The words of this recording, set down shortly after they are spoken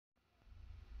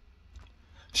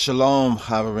Shalom,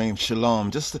 Havarim, shalom.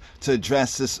 Just to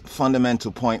address this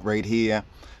fundamental point right here,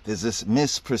 there's this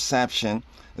misperception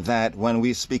that when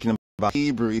we're speaking about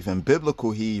Hebrew, even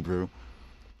biblical Hebrew,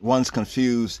 one's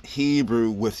confused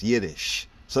Hebrew with Yiddish.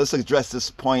 So let's address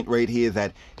this point right here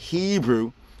that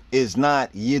Hebrew is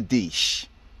not Yiddish.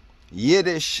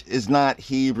 Yiddish is not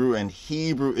Hebrew, and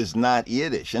Hebrew is not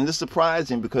Yiddish. And it's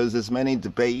surprising because there's many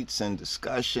debates and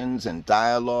discussions and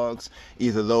dialogues,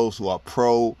 either those who are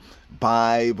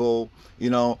pro-Bible,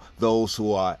 those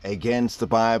who are against the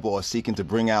Bible or seeking to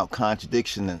bring out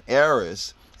contradiction and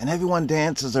errors, and everyone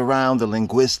dances around the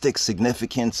linguistic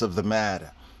significance of the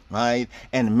matter, right?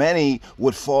 And many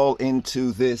would fall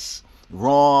into this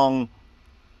wrong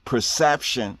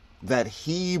perception that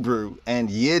Hebrew and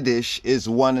Yiddish is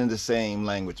one and the same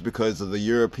language because of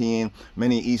the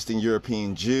many Eastern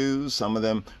European Jews, some of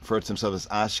them refer to themselves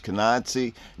as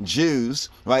Ashkenazi Jews,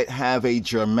 right, have a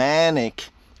Germanic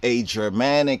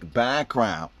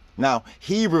background. Now,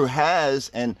 Hebrew has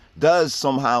and does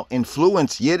somehow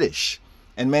influence Yiddish,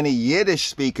 and many Yiddish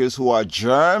speakers who are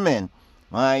German,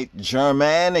 right,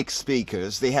 Germanic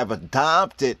speakers, they have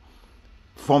adopted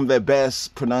from their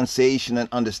best pronunciation and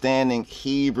understanding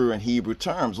Hebrew and Hebrew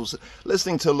terms. I was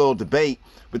listening to a little debate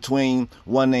between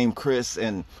one named Chris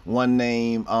and one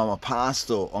named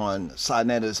Apostle on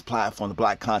Sinetta's platform, the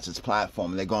Black Conscience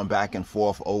platform. And they're going back and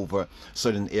forth over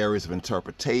certain areas of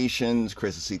interpretations.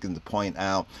 Chris is seeking to point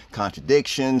out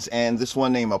contradictions. And this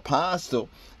one named Apostle,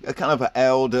 a kind of an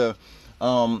elder,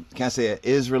 can I say an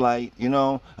Israelite,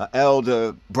 an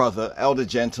elder brother, elder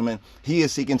gentleman, he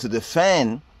is seeking to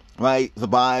defend, right, the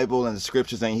Bible and the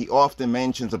scriptures, and he often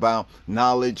mentions about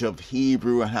knowledge of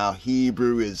Hebrew and how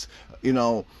Hebrew is,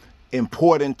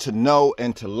 important to know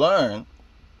and to learn.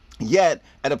 Yet,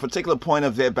 at a particular point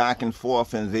of their back and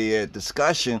forth in their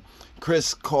discussion,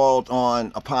 Chris called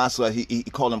on Apostle, he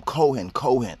called him Kohen,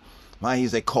 right?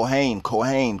 He's a Kohen,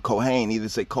 either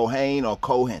say Kohen or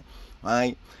Kohen,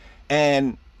 right?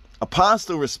 And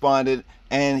Apostle responded,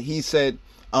 and he said,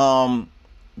 don't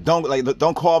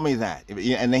call me that.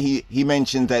 And then he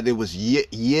mentioned that it was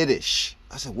Yiddish.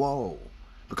 I said, whoa,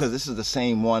 because this is the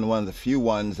same one of the few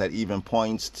ones that even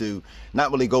points to,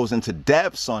 not really goes into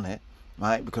depths on it,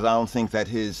 right? Because I don't think that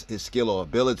his skill or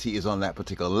ability is on that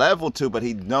particular level too, but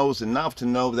he knows enough to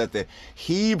know that the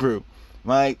Hebrew,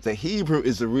 right? The Hebrew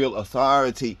is the real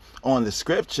authority on the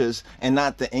scriptures and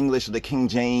not the English or the King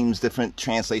James, different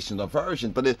translations or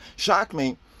versions. But it shocked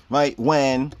me, right,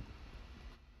 when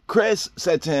Chris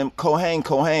said to him, Kohen,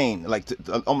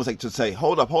 almost like to say,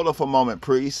 hold up for a moment,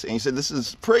 priest. And he said, this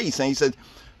is priest. And he said,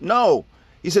 no.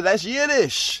 He said, that's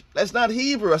Yiddish. That's not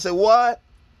Hebrew. I said, what?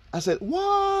 I said,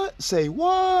 what? Say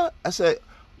what? I said,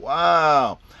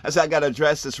 wow. I said, I got to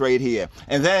address this right here.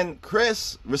 And then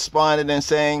Chris responded and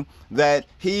saying that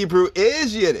Hebrew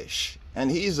is Yiddish.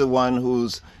 And he's the one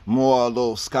who's more a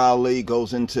little scholarly,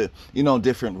 goes into,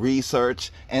 different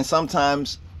research, and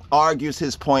sometimes argues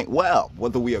his point well,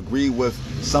 whether we agree with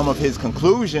some of his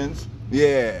conclusions,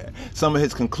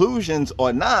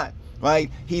 or not,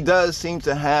 right? He does seem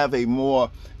to have a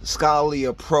more scholarly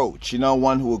approach,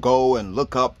 one who will go and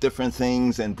look up different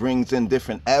things and brings in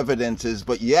different evidences,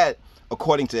 but yet,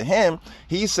 according to him,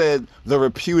 he said the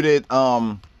reputed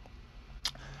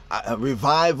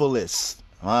revivalist,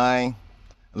 right?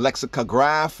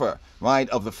 Lexicographer, right,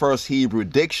 of the first Hebrew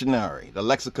dictionary. The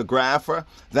lexicographer,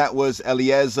 that was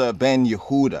Eliezer ben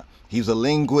Yehuda. He was a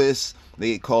linguist.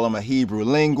 They call him a Hebrew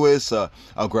linguist, a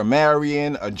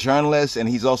grammarian, a journalist, and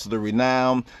he's also the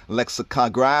renowned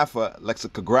lexicographer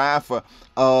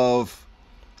of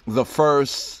the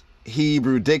first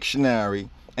Hebrew dictionary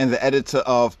and the editor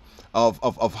of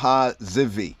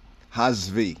Hazvi,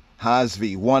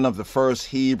 one of the first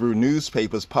Hebrew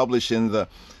newspapers published in the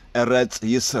Eretz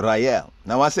Yisrael.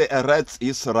 Now, when I say Eretz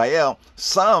Yisrael,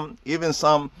 some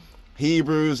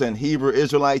Hebrews and Hebrew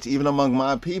Israelites, even among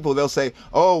my people, they'll say,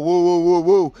 oh,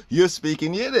 woo, you're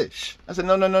speaking Yiddish. I said,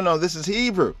 no, this is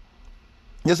Hebrew.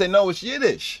 They'll say, no, it's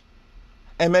Yiddish.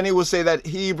 And many will say that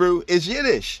Hebrew is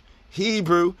Yiddish.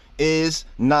 Hebrew is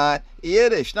not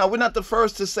Yiddish. Now, we're not the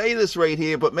first to say this right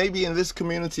here, but maybe in this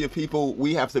community of people,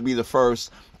 we have to be the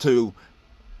first to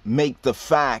make the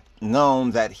fact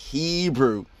known that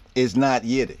Hebrew is not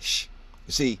Yiddish.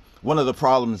 You see, one of the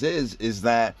problems is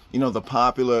that, the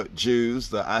popular Jews,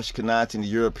 the Ashkenazi and the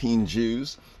European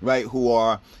Jews, right, who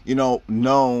are,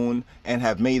 known and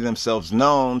have made themselves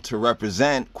known to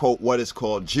represent, quote, what is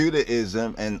called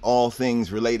Judaism and all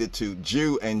things related to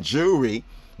Jew and Jewry,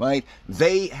 right,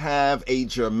 they have a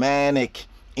Germanic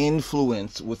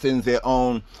influence within their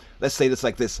own, let's say this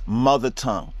like this, mother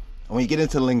tongue. When you get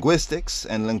into linguistics,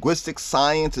 and linguistic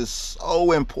science is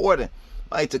so important,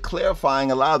 right, to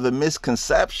clarifying a lot of the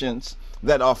misconceptions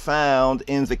that are found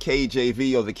in the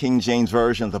KJV or the King James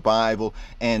Version of the Bible,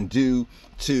 and due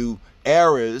to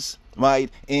errors,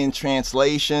 right, in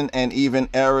translation and even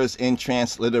errors in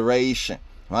transliteration,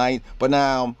 right? But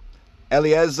now,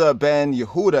 Eliezer ben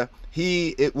Yehuda,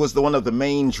 it was one of the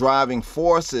main driving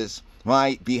forces,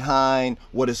 right, behind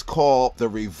what is called the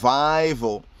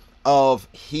revival of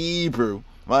Hebrew,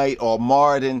 right, or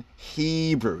modern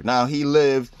Hebrew. Now, he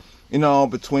lived,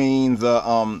 between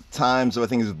the times of, I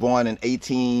think he was born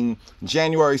in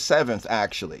January 7th,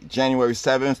 actually. January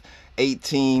 7th,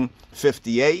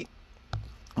 1858.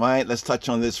 Right, let's touch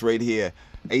on this right here.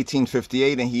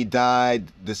 1858, and he died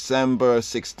December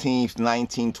 16th,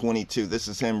 1922. This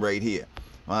is him right here.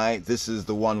 Right, this is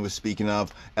the one we're speaking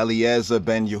of, Eliezer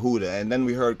ben Yehuda. And then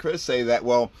we heard Chris say that,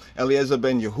 well, Eliezer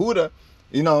ben Yehuda,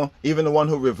 even the one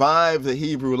who revived the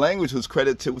Hebrew language, who's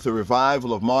credited with the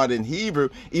revival of modern Hebrew,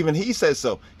 even he says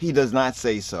so. He does not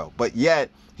say so. But yet,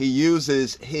 he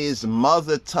uses his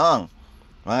mother tongue,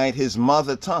 right? His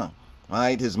mother tongue,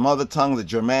 right? His mother tongue, the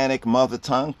Germanic mother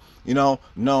tongue,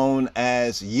 known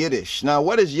as Yiddish. Now,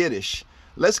 what is Yiddish?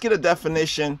 Let's get a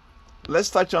definition. Let's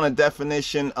touch on a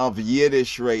definition of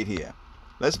Yiddish right here.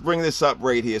 Let's bring this up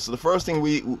right here. So the first thing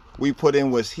we put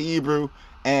in was Hebrew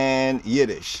and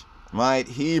Yiddish. Right,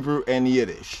 Hebrew and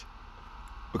Yiddish,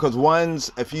 because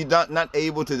if you're not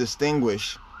able to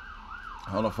distinguish,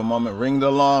 hold on for a moment, ring the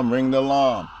alarm, ring the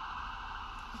alarm.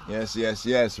 Yes,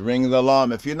 ring the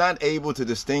alarm. If you're not able to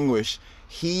distinguish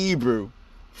Hebrew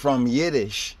from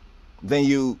Yiddish, then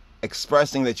you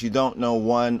expressing that you don't know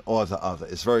one or the other.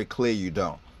 It's very clear you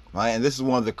don't, right? And this is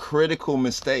one of the critical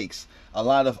mistakes a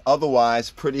lot of otherwise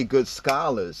pretty good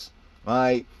scholars,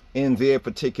 right, in their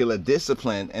particular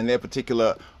discipline and their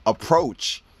particular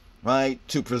approach, right,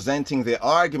 to presenting their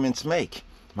arguments make,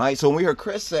 right? So when we heard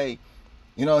Chris say,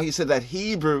 he said that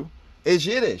Hebrew is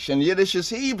Yiddish and Yiddish is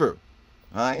Hebrew,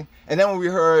 right? And then when we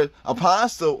heard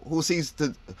Apostle, who seems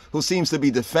to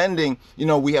be defending,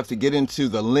 we have to get into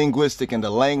the linguistic and the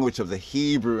language of the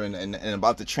Hebrew and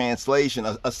about the translation,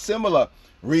 a similar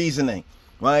reasoning,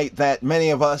 right, that many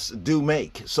of us do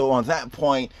make. So on that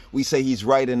point, we say he's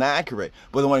right and accurate.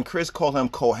 But when Chris called him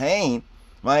Kohen,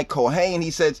 right, Kohen,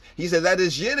 he said that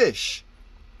is Yiddish.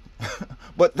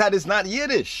 But that is not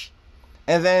Yiddish.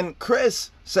 And then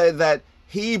Chris said that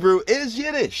Hebrew is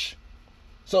Yiddish.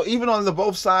 So even on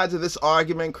both sides of this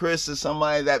argument, Chris is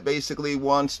somebody that basically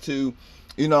wants to,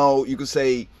 you could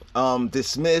say,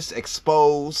 dismiss,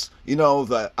 expose,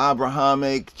 the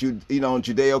Abrahamic,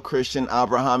 Judeo-Christian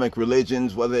Abrahamic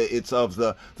religions, whether it's of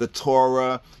the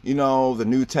Torah, the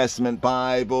New Testament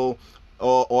Bible,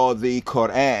 or the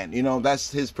Quran.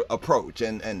 That's his approach,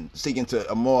 and seeking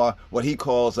to a more, what he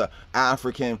calls a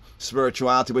African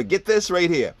spirituality. But get this right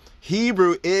here.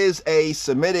 Hebrew is a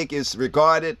Semitic, is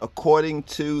regarded according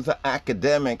to the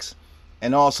academics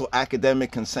and also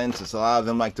academic consensus. A lot of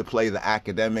them like to play the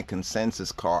academic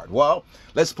consensus card. Well,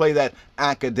 let's play that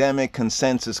academic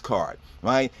consensus card,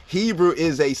 right? Hebrew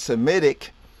is a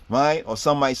Semitic, right? Or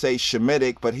some might say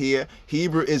Shemitic, but here,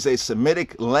 Hebrew is a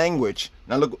Semitic language.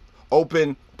 Now look,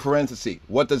 open parenthesis.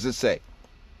 What does it say?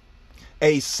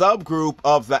 A subgroup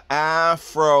of the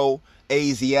Afro-Asiatic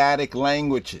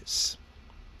languages.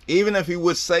 Even if you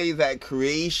would say that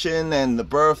creation and the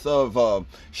birth of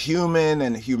human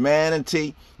and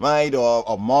humanity, right,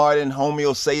 or modern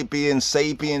Homo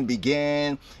sapien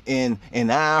began in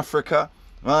Africa,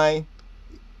 right,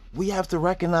 we have to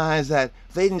recognize that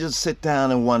they didn't just sit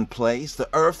down in one place. The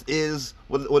earth is,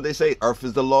 what they say, earth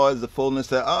is the Lord's, the fullness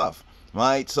thereof,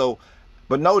 right? So,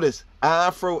 but notice,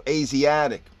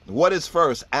 Afro-Asiatic. What is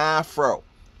first? Afro.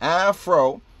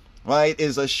 Afro, right,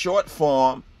 is a short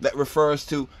form that refers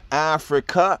to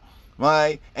Africa,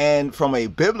 right? And from a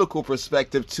biblical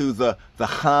perspective to the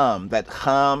Ham, that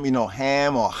Ham,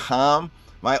 Ham or Ham,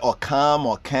 right? Or Kam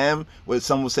or Kem, where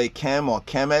some will say Kem or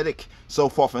Kemetic, so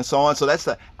forth and so on. So that's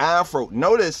the Afro.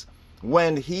 Notice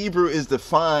when Hebrew is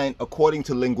defined according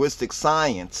to linguistic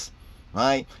science,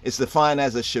 right? It's defined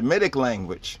as a Shemitic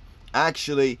language.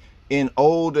 Actually, in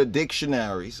older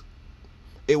dictionaries,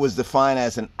 it was defined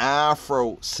as an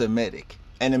Afro-Semitic.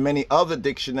 And in many other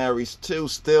dictionaries too,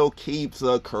 still keep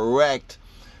the correct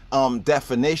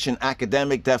definition,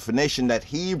 academic definition, that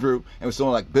Hebrew, and it's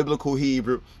something like biblical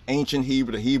Hebrew, ancient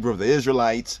Hebrew, the Hebrew of the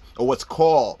Israelites, or what's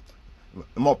called,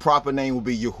 the more proper name would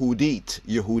be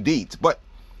Yehudit. But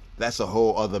that's a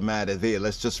whole other matter there.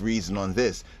 Let's just reason on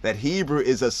this, that Hebrew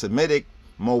is a Semitic,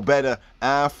 more better,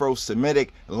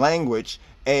 Afro-Semitic language,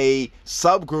 a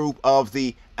subgroup of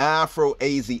the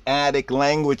Afro-Asiatic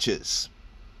languages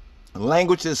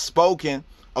spoken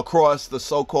across the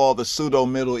so-called the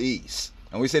pseudo-Middle East,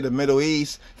 And we say the Middle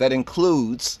East, that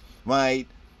includes, right,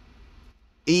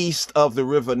 east of the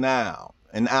River Nile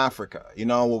in Africa, you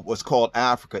know, what's called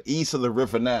Africa, east of the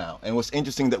River Nile. And what's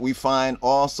interesting that we find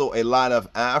also a lot of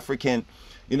African,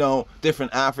 you know,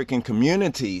 different African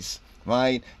communities,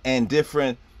 right, and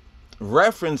different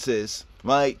references,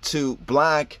 right, to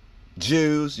black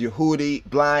Jews, Yehudi,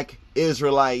 black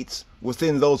Israelites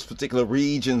within those particular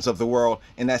regions of the world,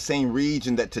 in that same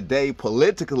region that today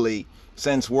politically,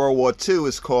 since World War II,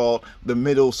 is called the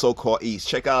Middle so-called East.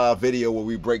 Check out our video where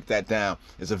we break that down.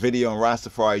 There's a video on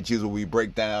RastafariJews where we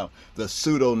break down the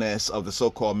pseudo-ness of the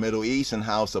so-called Middle East and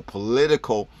how it's a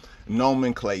political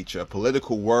nomenclature,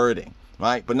 political wording,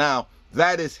 right? But now,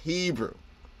 that is Hebrew,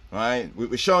 right?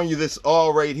 We're showing you this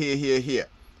all right here,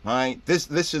 right?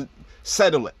 This should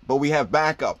settle it, but we have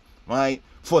backup, right,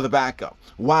 for the backup.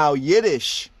 While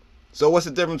Yiddish, so what's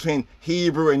the difference between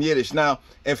Hebrew and Yiddish? Now,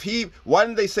 why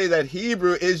didn't they say that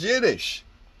Hebrew is Yiddish?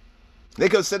 They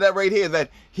could have said that right here, that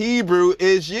Hebrew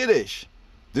is Yiddish.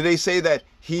 Did they say that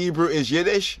Hebrew is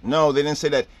Yiddish? No, they didn't say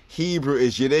that Hebrew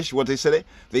is Yiddish. What they say?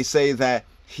 They say that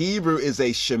Hebrew is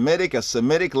a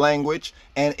Semitic language,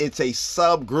 and it's a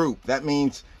subgroup. That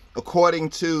means, according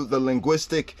to the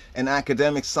linguistic and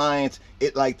academic science,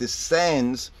 it like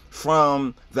descends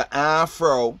from the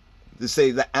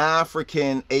the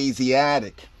African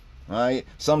Asiatic, right?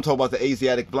 Some talk about the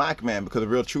Asiatic black man, because the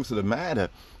real truth of the matter,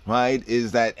 right,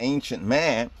 is that ancient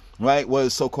man, right,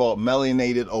 was so-called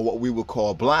melanated, or what we would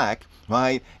call black,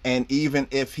 right? And even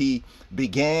if he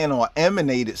began or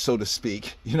emanated, so to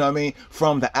speak, you know what I mean,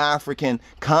 from the African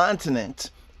continent,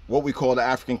 what we call the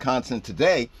African continent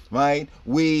today, right,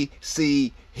 we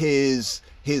see his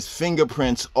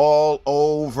fingerprints all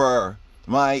over,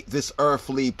 right, this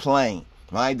earthly plane,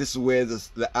 right? This is where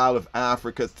the out of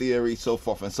Africa theory, so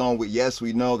forth and so on. Yes,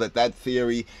 we know that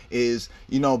theory is,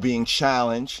 you know, being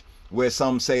challenged, where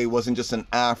some say it wasn't just in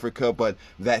Africa, but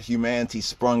that humanity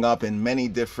sprung up in many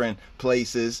different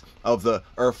places of the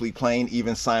earthly plane,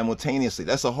 even simultaneously.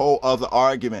 That's a whole other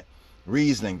argument,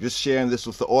 reasoning, just sharing this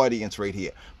with the audience right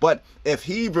here. But if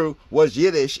Hebrew was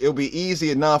Yiddish, it would be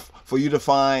easy enough for you to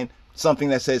find something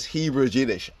that says Hebrew is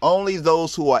Yiddish. Only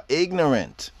those who are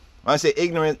ignorant, when I say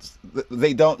ignorant,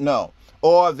 they don't know,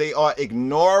 or they are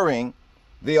ignoring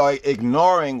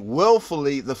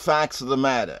willfully the facts of the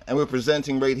matter. And we're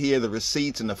presenting right here the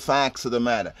receipts and the facts of the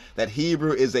matter, that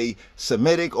Hebrew is a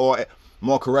Semitic, or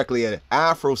more correctly, an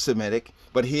Afro-Semitic,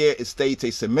 but here it states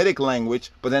a Semitic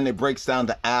language, but then it breaks down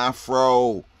to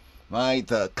Afro, right?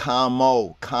 The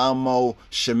Camo-Shemitic,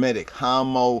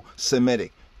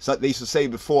 Homo-Semitic. So they used to say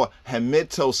before,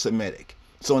 Hamito-Semitic.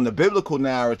 So in the biblical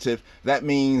narrative, that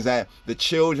means that the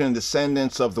children,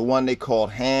 descendants of the one they called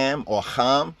Ham or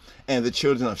Ham, and the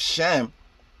children of Shem,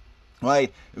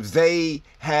 right, they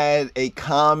had a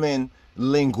common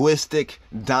linguistic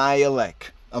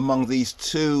dialect among these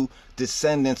two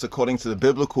descendants, according to the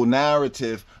biblical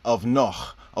narrative of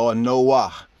Noah or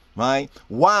Noah, right?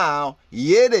 While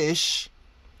Yiddish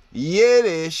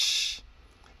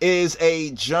is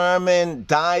a German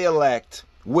dialect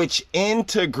which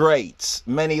integrates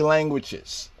many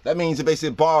languages. That means it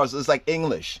basically borrows. It's like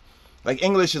English. Like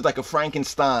English is like a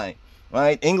Frankenstein,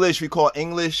 right? English, we call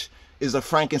English is a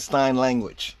Frankenstein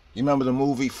language. You remember the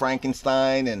movie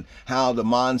Frankenstein, and how the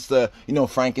monster, you know,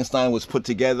 Frankenstein was put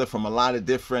together from a lot of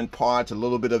different parts, a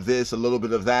little bit of this, a little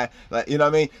bit of that. Like, you know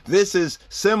what I mean? This is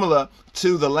similar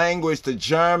to the language, the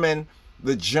German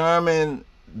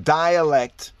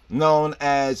dialect known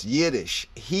as Yiddish.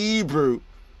 Hebrew,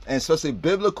 and especially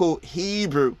biblical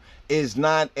Hebrew, is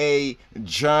not a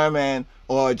German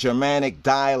or Germanic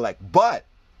dialect, but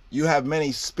you have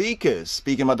many speakers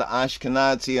speaking about the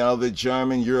Ashkenazi and other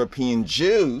German European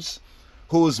Jews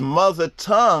whose mother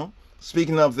tongue,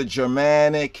 speaking of the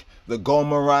Germanic, the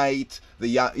Gomerite,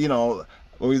 you know,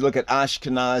 when we look at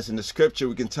Ashkenaz in the scripture,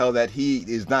 we can tell that he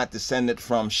is not descended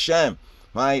from Shem,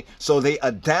 right? So they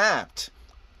adapt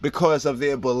because of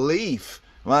their belief,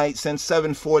 right, since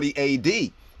 740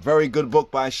 AD. Very good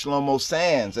book by Shlomo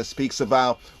Sands that speaks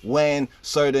about when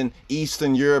certain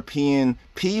Eastern European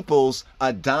peoples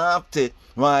adopted,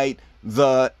 right,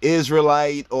 the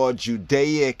Israelite or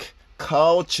Judaic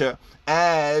culture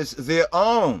as their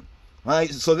own,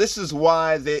 right? So this is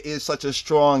why there is such a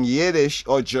strong Yiddish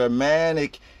or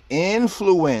Germanic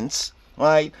influence,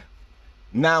 right,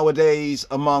 nowadays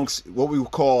amongst what we would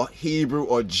call Hebrew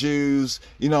or Jews.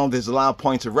 You know, there's a lot of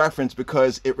points of reference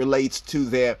because it relates to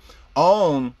their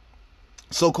own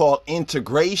so-called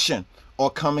integration, or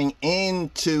coming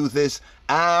into this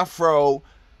Afro-Asiatic,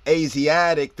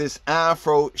 this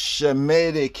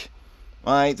Afro-Shemitic,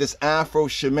 right? This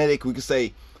Afro-Shemitic, we could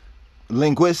say,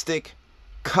 linguistic,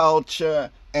 culture,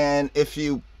 and if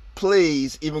you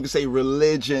please, even say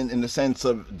religion in the sense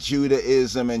of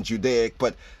Judaism and Judaic,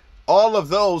 but all of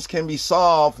those can be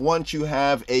solved once you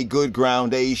have a good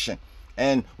groundation.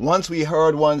 And once we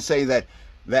heard one say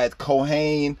that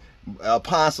Kohen,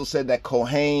 apostle said that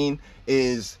Kohen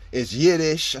is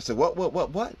Yiddish. I said,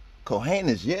 what? Kohen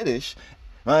is Yiddish,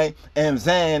 right? And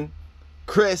then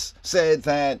Chris said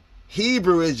that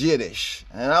Hebrew is Yiddish.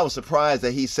 And I was surprised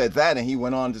that he said that, and he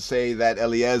went on to say that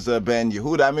Eliezer ben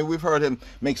Yehuda. I mean, we've heard him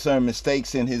make certain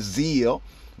mistakes in his zeal,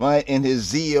 right? In his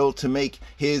zeal to make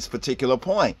his particular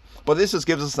point. But this just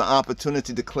gives us an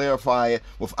opportunity to clarify it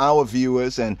with our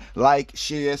viewers, and like,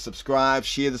 share, subscribe,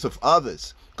 share this with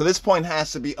others. Because this point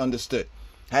has to be understood.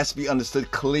 Has to be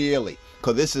understood clearly.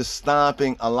 Because this is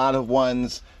stopping a lot of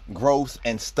one's growth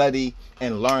and study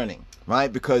and learning.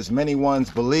 Right? Because many ones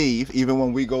believe, even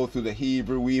when we go through the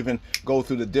Hebrew, we even go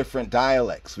through the different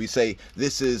dialects. We say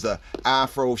this is a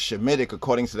Afro-Shemitic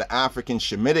according to the African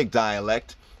Shemitic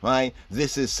dialect. Right?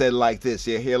 This is said like this.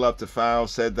 Yeah, Hail Up to Pharaoh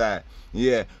said that.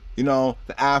 Yeah. You know,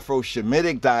 the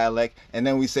Afro-Shemitic dialect, and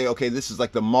then we say, okay, this is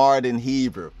like the modern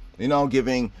Hebrew, you know,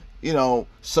 giving, you know,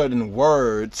 certain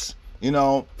words, you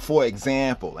know, for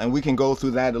example. And we can go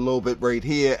through that a little bit right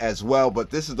here as well, but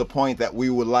this is the point that we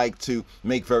would like to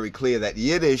make very clear, that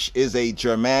Yiddish is a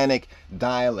Germanic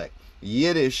dialect.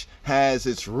 Yiddish has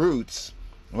its roots,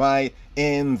 right,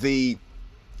 in the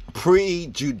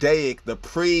pre-Judaic, the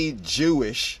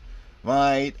pre-Jewish,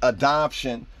 right,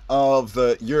 adoption of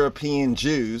the European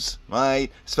Jews, right,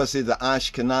 especially the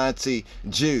Ashkenazi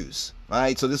Jews,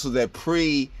 right? So this was their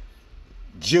pre-Jewish,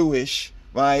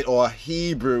 right, or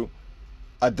Hebrew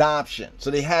adoption.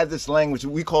 So they had this language,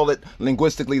 we call it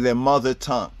linguistically their mother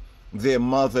tongue,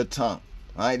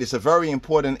 right? It's a very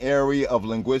important area of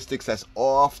linguistics that's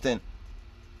often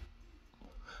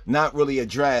not really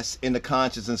addressed in the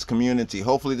consciousness community.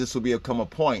 Hopefully this will become a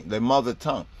point, their mother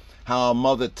tongue, how our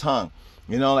mother tongue.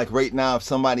 You know, like right now, if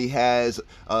somebody has,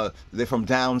 they're from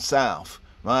down south,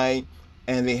 right?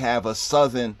 And they have a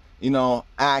southern, you know,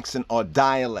 accent or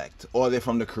dialect, or they're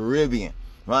from the Caribbean,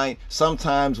 right?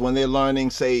 Sometimes when they're learning,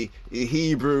 say,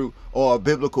 Hebrew or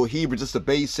biblical Hebrew, just the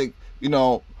basic, you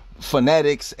know,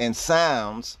 phonetics and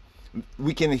sounds,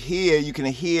 you can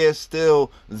hear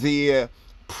still their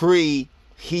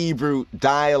pre-Hebrew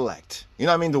dialect. You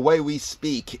know what I mean? The way we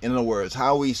speak, in other words,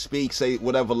 how we speak, say,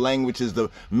 whatever language is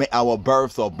our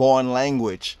birth or born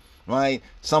language, right?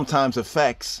 Sometimes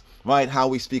affects, right, how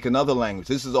we speak another language.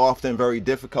 This is often very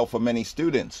difficult for many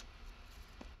students.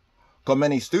 Because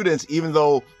many students, even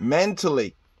though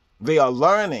mentally they are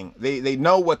learning, they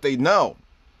know what they know,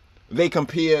 they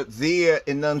compare their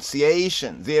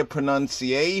enunciation, their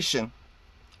pronunciation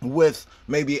with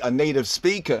maybe a native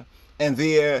speaker, and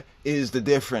there is the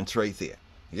difference right there.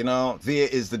 You know, there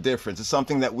is the difference. It's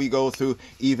something that we go through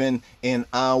even in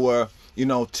our, you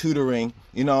know, tutoring,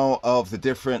 you know, of the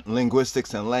different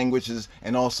linguistics and languages,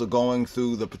 and also going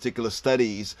through the particular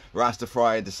studies,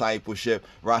 Rastafari discipleship,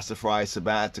 Rastafari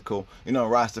sabbatical, you know,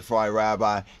 Rastafari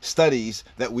rabbi studies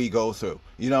that we go through.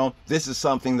 You know, this is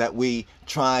something that we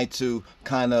try to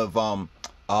kind of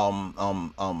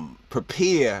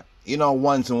prepare, you know,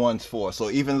 ones and ones for. So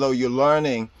even though you're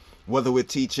learning, whether we're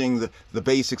teaching the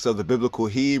basics of the biblical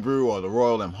Hebrew or the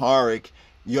Royal Amharic,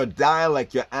 your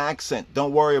dialect, your accent,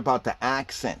 don't worry about the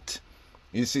accent.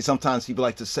 You see, sometimes people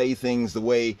like to say things the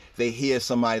way they hear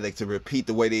somebody, like to repeat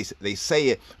the way they say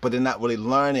it, but they're not really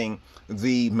learning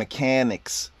the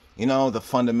mechanics, you know, the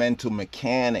fundamental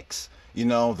mechanics, you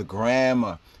know, the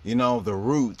grammar, you know, the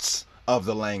roots of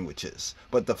the languages.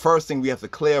 But the first thing we have to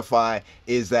clarify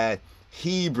is that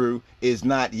Hebrew is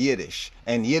not Yiddish,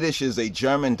 and Yiddish is a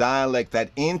German dialect that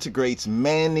integrates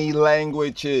many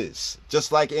languages,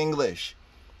 just like English.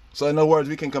 So in other words,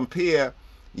 we can compare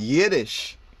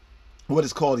Yiddish, what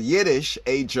is called Yiddish,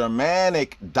 a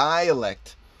Germanic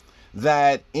dialect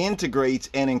that integrates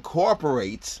and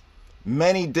incorporates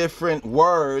many different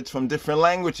words from different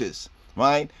languages,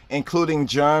 right? Including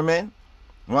German,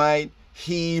 right?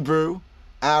 Hebrew,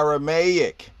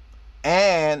 Aramaic,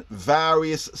 and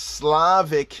various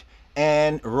Slavic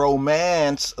and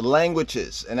Romance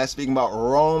languages. And that's speaking about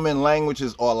Roman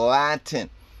languages or Latin,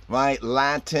 right?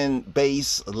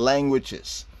 Latin-based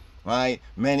languages, right?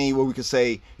 Many, what we could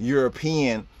say,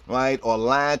 European, right? Or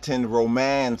Latin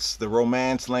Romance, the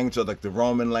Romance language, or like the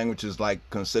Roman languages, like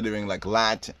considering like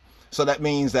Latin. So that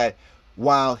means that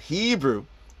while Hebrew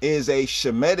is a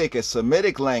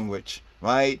Semitic language,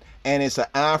 right? And it's an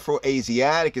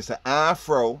Afro-Asiatic, it's an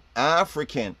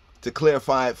Afro-African, to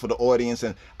clarify it for the audience,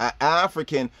 and an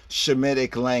African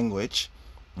Shemitic language,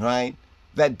 right?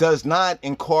 that does not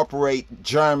incorporate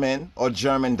German or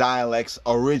German dialects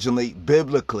originally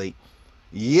biblically.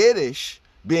 Yiddish,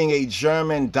 being a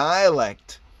German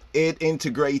dialect, it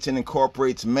integrates and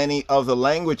incorporates many other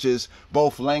languages,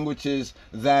 both languages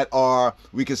that are,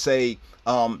 we could say,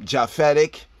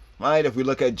 Japhetic, right? If we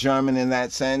look at German in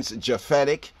that sense,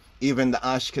 Japhetic, even the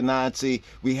Ashkenazi,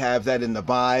 we have that in the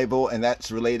Bible, and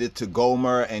that's related to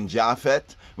Gomer and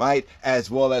Japhet, right?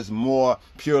 As well as more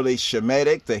purely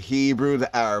Semitic, the Hebrew,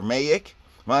 the Aramaic,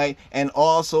 right? And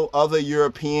also other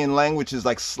European languages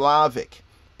like Slavic.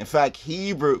 In fact,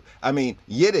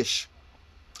 Yiddish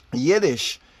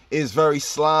is very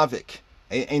Slavic.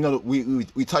 And, you know,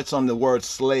 we touched on the word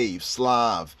slave,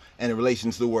 Slav, and in relation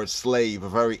to the word slave,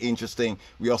 very interesting.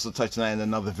 We also touched on that in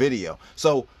another video.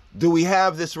 So do we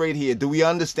have this right here? Do we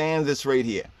understand this right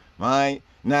here? Right?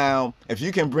 Now, if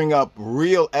you can bring up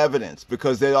real evidence,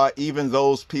 because there are even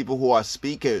those people who are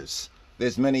speakers.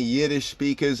 There's many Yiddish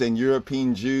speakers and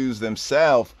European Jews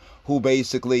themselves who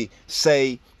basically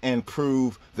say and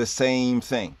prove the same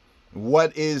thing.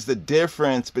 What is the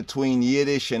difference between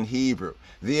Yiddish and Hebrew?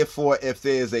 Therefore, if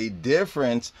there's a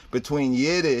difference between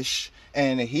Yiddish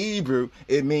and Hebrew,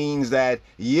 it means that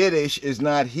Yiddish is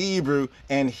not Hebrew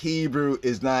and Hebrew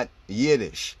is not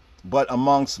Yiddish. But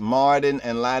amongst modern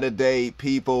and latter-day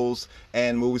peoples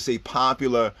and what we say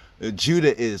popular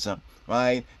Judaism,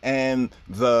 right, and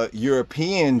the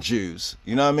European Jews,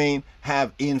 you know what I mean,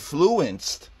 have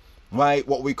influenced, right,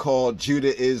 what we call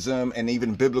Judaism and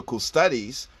even biblical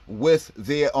studies with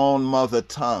their own mother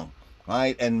tongue,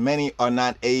 right? And many are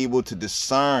not able to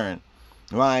discern,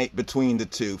 right, between the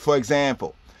two. For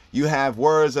example, you have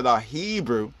words that are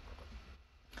Hebrew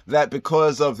that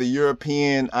because of the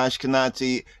European,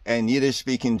 Ashkenazi, and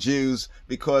Yiddish-speaking Jews,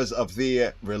 because of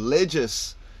their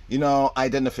religious, you know,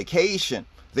 identification,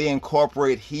 they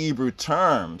incorporate Hebrew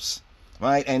terms,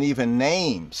 right, and even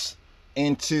names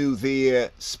into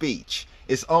their speech.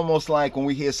 It's almost like when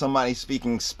we hear somebody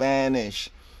speaking Spanish,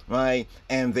 right,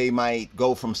 and they might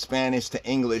go from Spanish to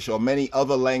English or many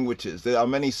other languages. There are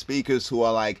many speakers who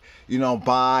are like, you know,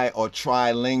 bi or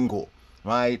trilingual,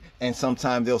 right? And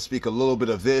sometimes they'll speak a little bit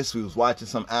of this. We was watching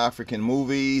some African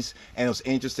movies, and it was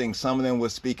interesting. Some of them were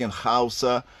speaking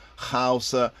Hausa,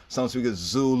 some speaking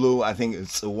Zulu, I think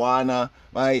it's Tswana,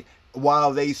 right?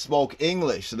 While they spoke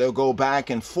English, so they'll go back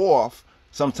and forth.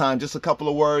 Sometimes just a couple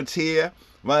of words here,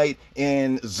 right,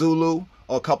 in Zulu,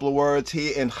 or a couple of words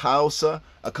here in Hausa,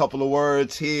 a couple of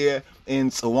words here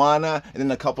in Tswana, and then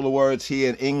a couple of words here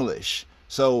in English.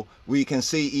 So we can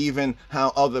see even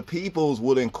how other peoples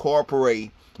would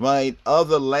incorporate, right,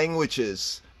 other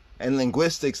languages and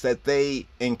linguistics that they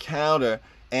encounter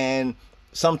and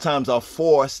sometimes are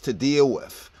forced to deal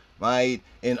with, right,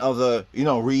 in other, you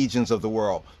know, regions of the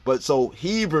world. But so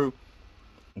Hebrew,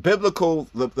 biblical,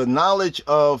 the knowledge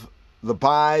of the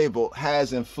Bible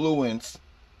has influenced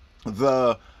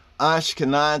the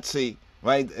Ashkenazi,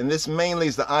 right? And this mainly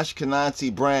is the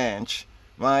Ashkenazi branch,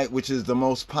 right? Which is the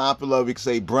most popular, we could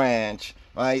say, branch,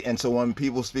 right? And so when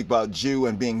people speak about Jew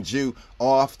and being Jew,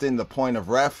 often the point of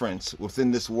reference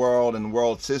within this world and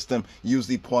world system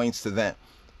usually points to them.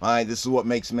 Right? This is what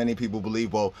makes many people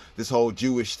believe, well, this whole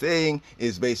Jewish thing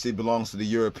is basically belongs to the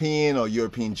European or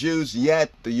European Jews,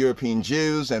 yet the European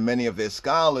Jews and many of their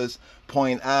scholars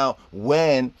point out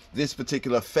when this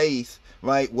particular faith,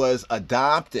 right, was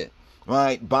adopted,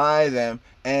 right, by them.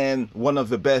 And one of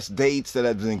the best dates that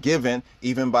have been given,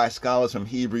 even by scholars from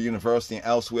Hebrew University and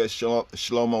elsewhere,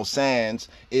 Shlomo Sands,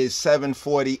 is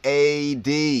 740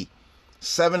 AD.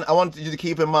 I want you to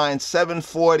keep in mind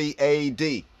 740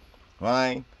 AD,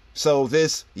 right? So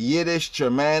this Yiddish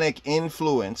Germanic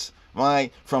influence,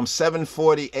 right, from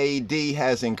 740 AD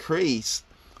has increased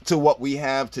to what we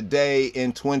have today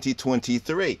in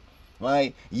 2023,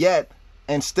 right? Yet,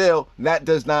 and still, that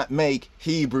does not make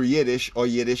Hebrew Yiddish or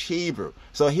Yiddish Hebrew.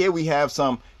 So here we have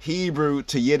some Hebrew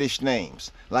to Yiddish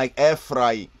names, like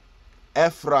Ephraim,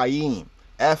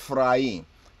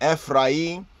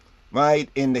 right,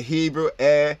 in the Hebrew,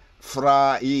 Ephraim,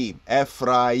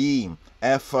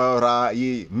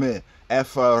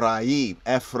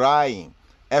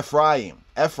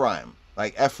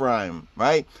 like Ephraim,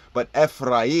 right? But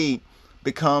Ephraim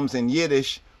becomes in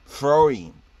Yiddish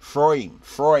Froim.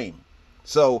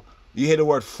 So you hear the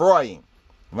word Froim,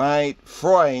 right?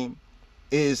 Froim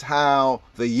is how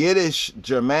the Yiddish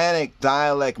Germanic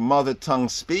dialect mother tongue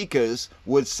speakers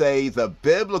would say the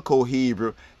biblical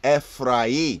Hebrew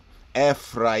Ephraim.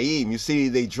 You see,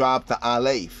 they dropped the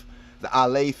Aleph. The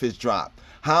Aleph is dropped.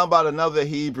 How about another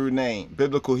Hebrew name,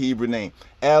 biblical Hebrew name?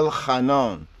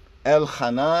 Elchanan,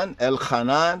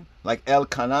 like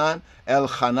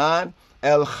Elchanan,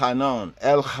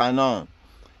 Elchanan.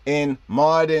 In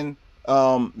modern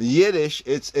Yiddish,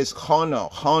 it's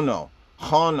chono, chono,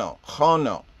 chono,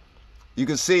 chono. You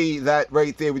can see that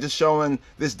right there. We're just showing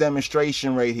this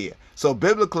demonstration right here. So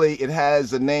biblically, it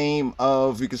has the name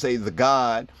of, you could say, the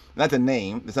God. Not the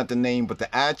name. It's not the name, but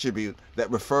the attribute that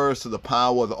refers to the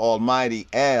power of the Almighty,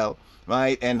 El,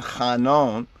 right? And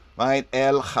Chanon, right?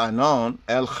 El Chanon,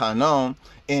 El Chanon.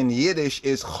 In Yiddish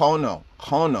is Chono,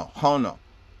 Chono, Chono,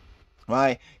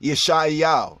 right?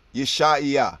 Yeshayahu,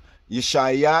 Yeshaya,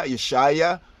 Yeshaya,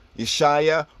 Yeshaya,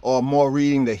 Yeshaya, or more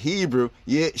reading the Hebrew,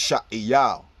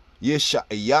 Yeshayahu.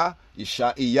 Yeshaya,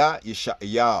 Yeshaya,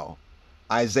 Yeshayahu.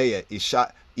 Isaiah,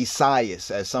 Isaiah,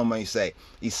 as some may say.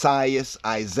 Isaiah,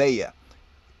 Isaiah.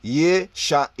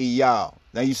 Yeshayahu.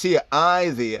 Now you see an I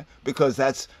there because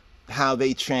that's how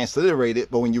they transliterate it.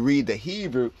 But when you read the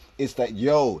Hebrew, it's that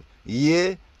Yod.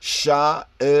 Yeshayahu.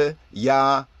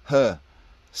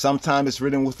 Sometimes it's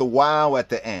written with a wow at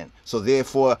the end. So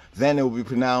therefore, then it will be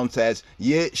pronounced as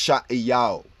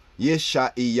Yeshayahu.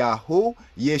 Yeshayahu,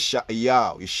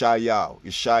 Yeshayahu, Yeshayahu,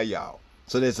 Yeshayahu.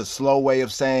 So there's a slow way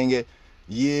of saying it.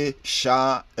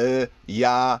 Yeshayahu,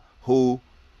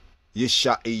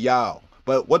 Yeshayahu.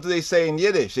 But what do they say in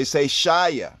Yiddish? They say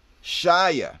Shaya,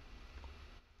 Shaya.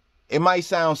 It might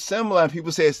sound similar and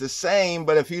people say it's the same,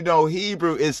 but if you know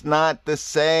Hebrew, it's not the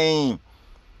same,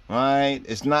 right?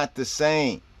 It's not the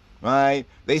same, right?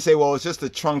 They say, well, it's just the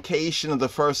truncation of the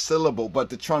first syllable, but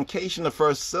the truncation of the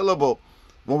first syllable,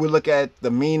 when we look at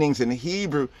the meanings in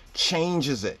Hebrew,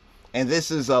 changes it. And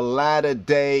this is a latter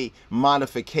day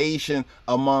modification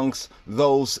amongst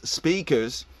those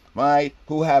speakers, right,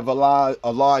 who have a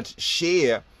large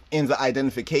share in the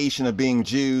identification of being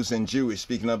Jews and Jewish.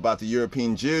 Speaking about the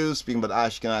European Jews, speaking about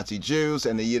Ashkenazi Jews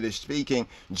and the Yiddish speaking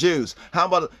Jews. How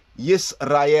about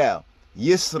Yisrael?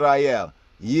 Yisrael.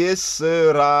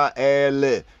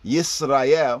 Yisrael.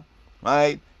 Yisrael,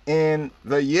 right, in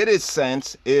the Yiddish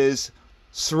sense is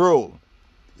Srul,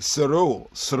 Srul,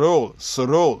 Srul,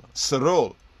 Srul,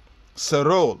 Srul,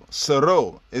 Srul,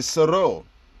 Srul, is Srul.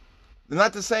 They're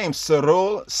not the same.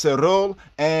 Srul, Srul,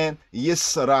 and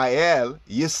Yisrael,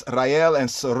 Yisrael and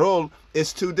Srul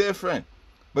is two different.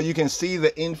 But you can see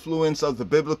the influence of the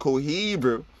biblical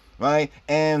Hebrew, right,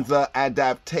 and the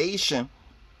adaptation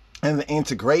and the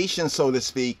integration, so to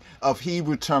speak, of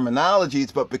Hebrew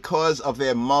terminologies, but because of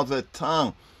their mother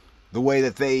tongue, the way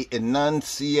that they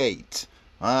enunciate.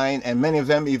 Right? And many of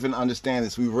them even understand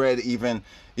this. We've read even,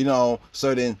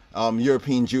 certain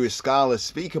European Jewish scholars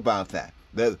speak about that.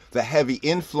 The heavy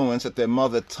influence that their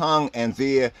mother tongue and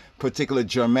their particular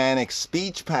Germanic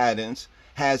speech patterns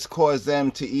has caused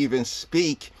them to even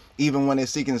speak, even when they're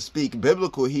seeking to speak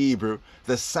biblical Hebrew,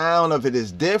 the sound of it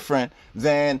is different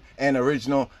than an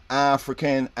original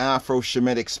African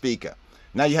Afro-Shemitic speaker.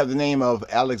 Now you have the name of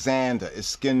Alexander,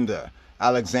 Iskinder,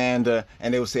 Alexander,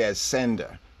 and they will say as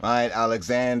sender. Right,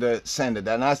 Alexander, sender.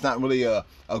 That's not really a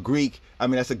Greek. I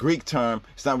mean, that's a Greek term.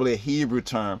 It's not really a Hebrew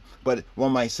term, but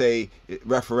one might say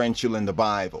referential in the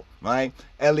Bible. Right,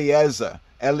 Eliezer,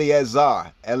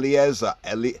 Eliezer, Eliezer,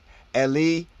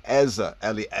 Eliezer,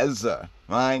 Eliezer.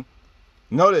 Right.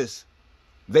 Notice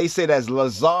they say that's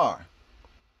Lazar.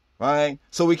 Right.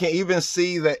 So we can even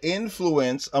see the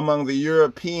influence among the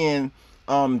European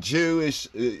Jewish,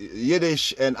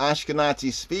 Yiddish, and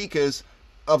Ashkenazi speakers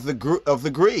of the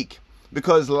Greek,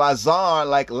 because Lazar,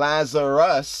 like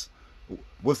Lazarus,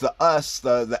 with the us,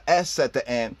 the s at the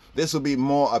end, this will be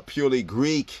more a purely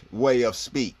Greek way of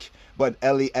speak. But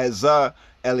Eliezer,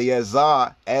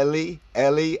 Eliezer,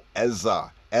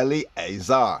 Eliezer, Eliezer,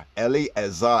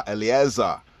 Eliezer,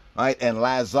 Eliezer, right? And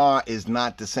Lazar is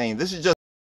not the same. This is just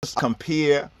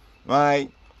compare,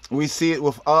 right? We see it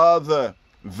with other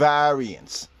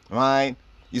variants, right?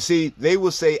 You see, they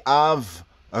will say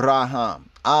Avraham.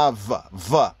 Av,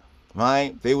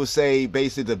 right? They would say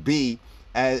basically the B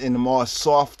as in a more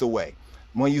softer way.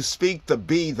 When you speak the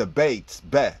B, the bait,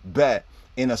 be,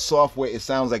 in a soft way, it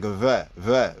sounds like a v.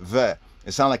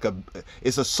 It sounds like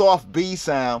it's a soft B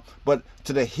sound, but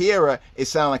to the hearer, it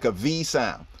sounds like a V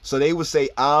sound. So they would say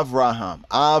Avraham,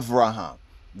 Avraham.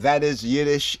 That is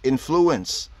Yiddish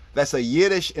influence. That's a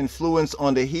Yiddish influence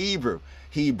on the Hebrew.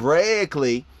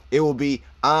 Hebraically, it will be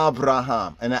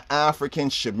Abraham, and an African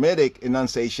Shemitic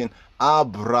enunciation,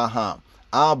 Abraham,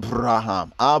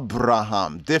 Abraham,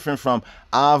 Abraham, different from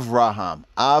Avraham.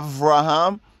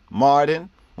 Avraham, Martin,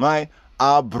 right?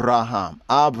 Abraham,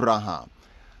 Abraham.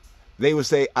 They would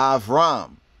say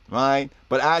Avram, right?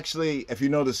 But actually, if you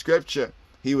know the scripture,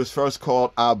 he was first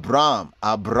called Abram,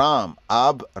 Abram,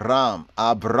 Abram,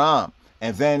 Abram,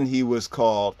 and then he was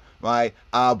called, right,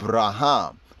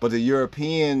 Abraham. But the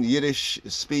European Yiddish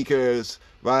speakers,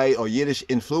 right, or Yiddish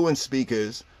influenced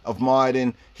speakers, of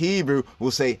modern Hebrew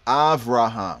will say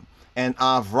Avraham and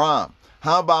Avram.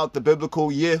 How about the biblical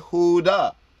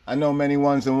Yehuda? I know many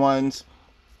ones and ones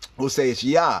will say it's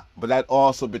Yah, but that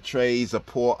also betrays a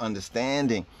poor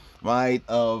understanding, right,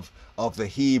 of the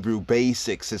Hebrew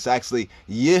basics. It's actually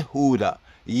Yehuda,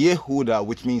 Yehuda,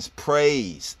 which means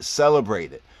praise,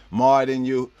 celebrated. Modern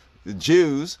the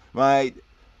Jews, right,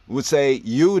 would say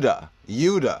Judah,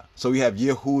 Judah. So we have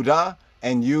Yehuda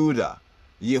and Judah,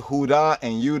 Yehuda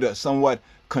and Judah, somewhat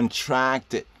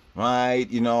contracted,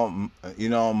 right?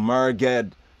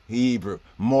 Merged Hebrew,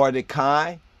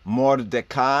 Mordecai,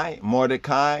 Mordecai,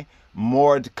 Mordecai,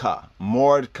 Mordka,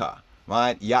 Mordka,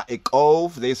 right?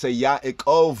 Yaakov, they say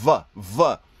Yaakov,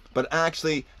 v. But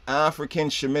actually, African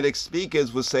Semitic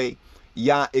speakers would say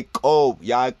Yaakov,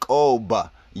 Yaakov,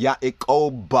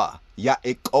 Yaakov,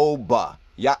 Yaakov,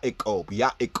 Yaakov,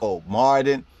 Yaakov.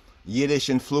 Modern Yiddish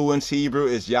influence Hebrew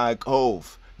is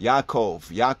Yaakov,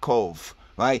 Yaakov, Yaakov,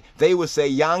 right? They would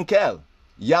say Yankel,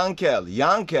 Yankel,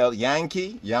 Yankel,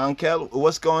 Yankee, Yankel.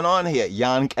 What's going on here?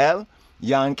 Yankel,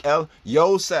 Yankel,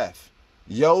 Yosef,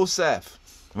 Yosef,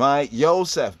 right?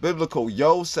 Yosef, biblical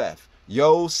Yosef,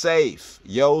 Yosef,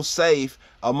 Yosef.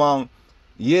 Among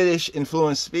Yiddish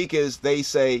influenced speakers, they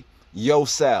say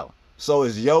Yosel. So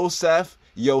is Yosef,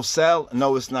 Yosel?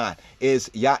 No, it's not. Is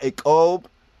Yaakov,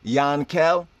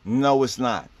 Yankel? No, it's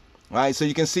not. Right? So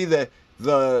you can see that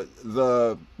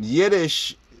the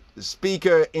Yiddish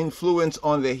speaker influence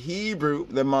on the Hebrew,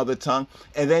 the mother tongue,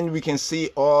 and then we can see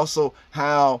also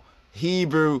how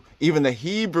Hebrew, even the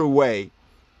Hebrew way,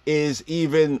 is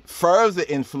even further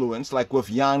influenced, like with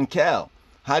Yankel.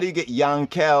 How do you get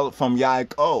Yankel from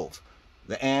Yaakov?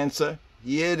 The answer,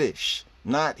 Yiddish.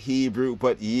 Not Hebrew,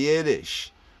 but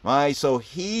Yiddish. Right? So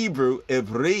Hebrew,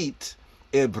 Ibrit,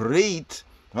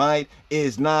 right,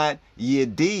 is not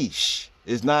Yiddish.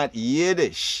 Is not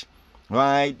Yiddish.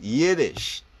 Right?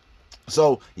 Yiddish.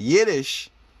 So Yiddish,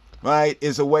 right,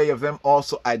 is a way of them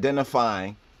also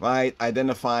identifying, right,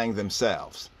 identifying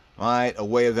themselves. Right? A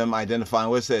way of them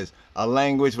identifying what it says. A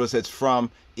language was it's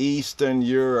from Eastern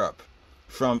Europe.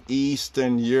 From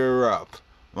Eastern Europe.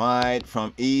 Right?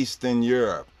 From Eastern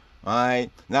Europe. Right?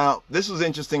 Now, this was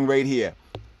interesting right here.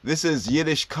 This is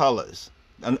Yiddish colors.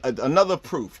 Another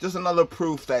proof, just another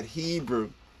proof that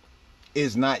Hebrew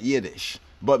is not Yiddish.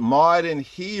 But modern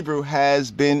Hebrew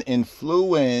has been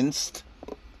influenced,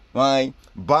 right,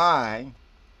 by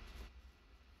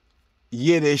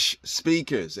Yiddish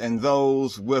speakers and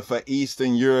those with an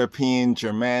Eastern European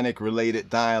Germanic related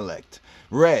dialect.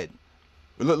 Red.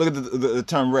 Look at the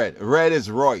term red. Red is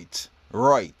right,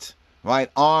 right,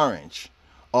 orange,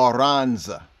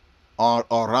 oranza,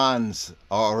 orange,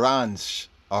 orange,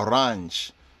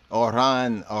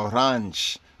 orange,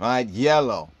 orange, right?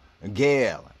 Yellow,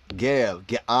 gale, gale,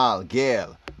 geal,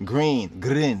 gale, green,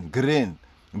 grin,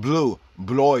 blue,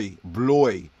 bloy,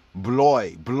 bloy,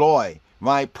 bloy, bloy,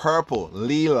 right? Purple,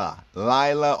 lila,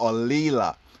 lila or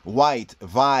lila, white,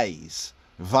 vise,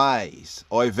 vise,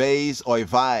 oivase,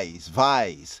 oivise,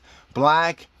 vise,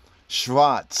 black,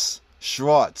 schwarz,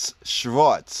 schwarz,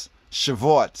 schwarz,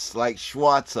 Schwarz, like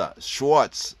Schwarzer,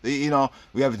 Schwarz. You know,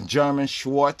 we have German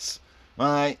Schwarz,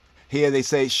 right? Here they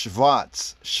say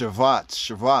Schwarz, Schwarz,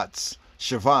 Schwarz,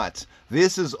 Schwarz.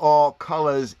 This is all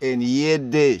colors in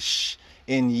Yiddish,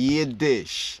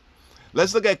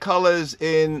 Let's look at colors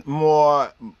in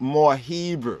more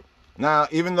Hebrew. Now,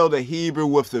 even though the Hebrew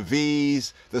with the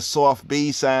V's, the soft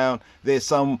B sound, there's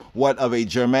somewhat of a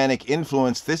Germanic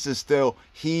influence, this is still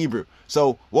Hebrew.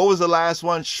 So what was the last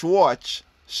one? Schwarz.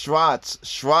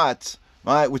 Schwarz,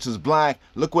 right, which is black.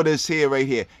 Look what is here, right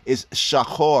here. It's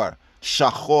shachor,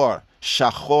 shachor,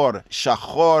 shachor.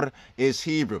 Shachor is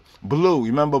Hebrew. Blue,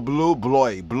 remember blue?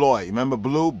 Bloy, bloy. Remember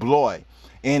blue? Bloy.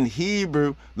 In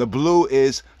Hebrew, the blue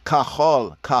is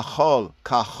kahol, kahol,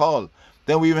 kahol.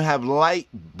 Then we even have light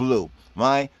blue,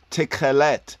 right?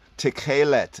 Tikhelet,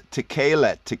 tikhelet,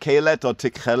 tikhelet, tikhelet or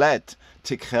tikhelet,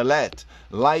 tikhelet.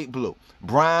 Light blue.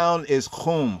 Brown is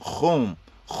chum, chum.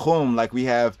 Chum, like we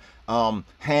have ham,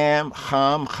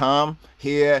 ham.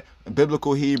 Here,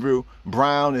 biblical Hebrew,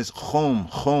 brown is chum.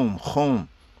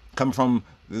 Come from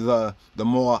the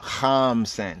more ham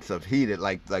sense of heated,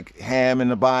 like ham in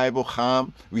the Bible,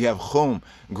 ham. We have chum.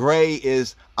 Gray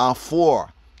is afor,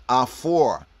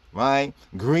 right?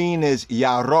 Green is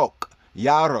yarok.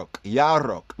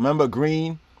 Remember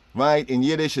green, right? In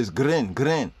Yiddish is grin.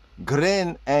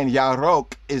 Grin and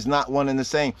yarok is not one and the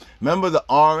same. Remember the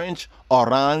orange,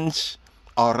 orange,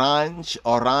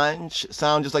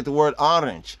 sound just like the word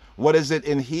orange. What is it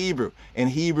in Hebrew? In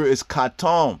Hebrew is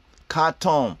katom.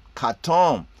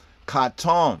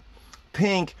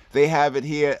 Pink, they have it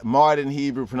here. Modern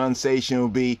Hebrew pronunciation will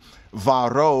be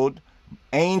Varod.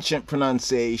 Ancient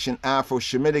pronunciation,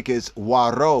 Afro-Shemitic, is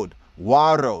Warod.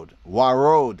 Warod.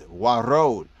 Warod.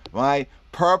 Warod. Right?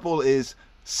 Purple is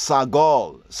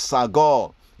Sagol.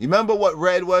 Sagol. You remember what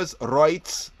red was?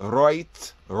 Roit.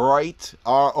 Roit. Roit.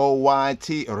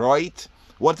 R-O-Y-T. Roit.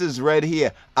 What is red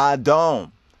here?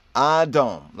 Adom.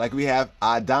 Adom. Like we have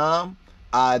Adam.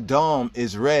 Adom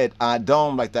is red.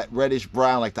 Adom, like that reddish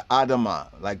brown, like the Adama,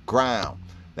 like ground.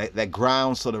 That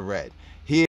ground sort of red.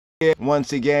 Here,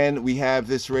 once again, we have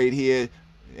this right here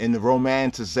in the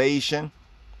romanticization,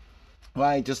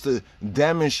 right? Just to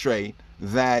demonstrate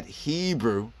that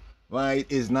Hebrew, right,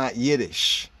 is not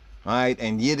Yiddish, right?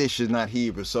 And Yiddish is not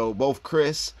Hebrew. So both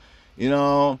Chris, you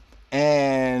know,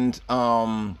 and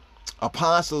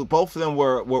Apostle, both of them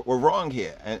were wrong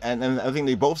here. And I think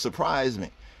they both surprised me,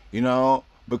 you know,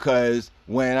 because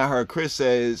when I heard Chris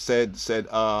said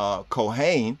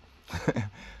Kohen,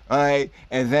 right,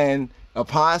 and then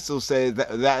Apostle said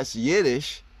that's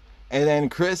Yiddish, and then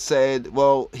Chris said,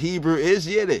 well, Hebrew is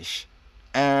Yiddish.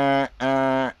 You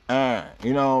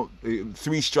know,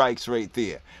 3 strikes right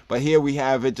there. But here we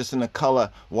have it just in the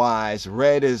color wise.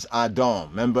 Red is Adom.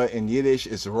 Remember, in Yiddish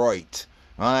it's Roit,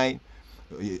 right?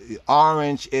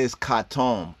 Orange is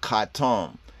Katom.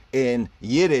 Katom. In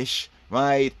Yiddish,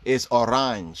 right, it's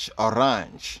orange.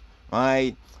 Orange,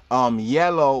 right?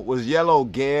 Yellow was yellow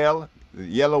gale.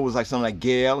 Yellow was like something like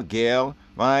gale, gale,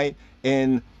 right?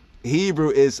 In Hebrew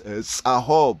is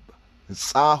sahob.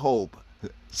 Sahob.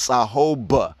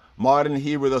 Sahob. Modern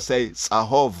Hebrew, they'll say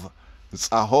sahov.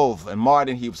 Sahov. And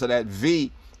modern Hebrew, so that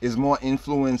V is more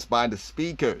influenced by the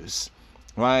speakers,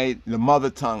 right? The mother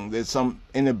tongue. There's some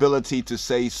inability to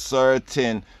say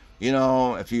certain, you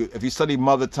know, if you study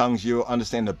mother tongues, you'll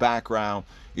understand the background,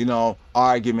 you know,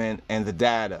 argument and the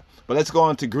data. But let's go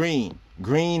on to green.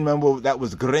 Green, remember, that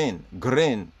was grin.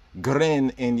 Grin.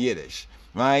 Grin in Yiddish,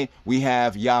 right? We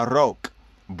have yarok.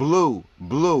 Blue.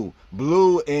 Blue.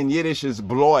 Blue in Yiddish is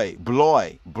bloy.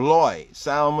 Bloy. Bloy.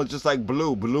 Sound just like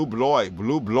blue. Blue bloy.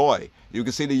 Blue bloy. You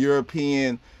can see the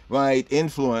European, right,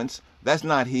 influence. That's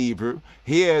not Hebrew.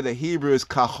 Here, the Hebrew is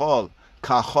kahol.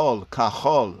 Kahol.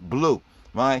 Kahol. Blue.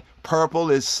 Right?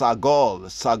 Purple is sagol.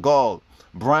 Sagol.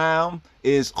 Brown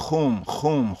is chum.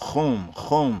 Chum. Chum.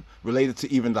 Chum. Related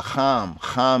to even the cham.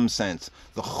 Cham sense.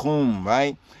 The chum,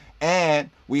 right? And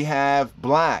we have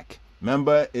black.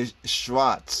 Remember, it's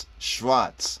Shvatz.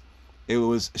 Shvatz. It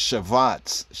was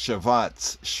Shavatz.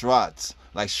 Shavatz. Shvatz.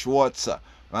 Like Schwarzer,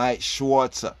 right?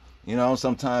 Schwarzer. You know,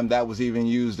 sometimes that was even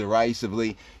used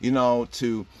derisively, you know,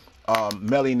 to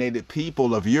melanated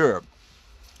people of Europe.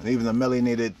 And even the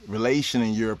melanated relation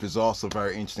in Europe is also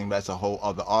very interesting. That's a whole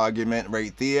other argument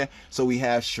right there. So we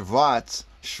have Shvatz,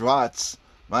 Shvatz,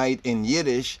 right, in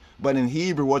Yiddish. But in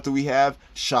Hebrew, what do we have?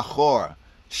 Shachor,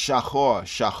 Shachor,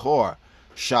 Shachor.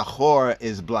 Shachor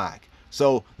is black.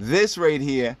 So this right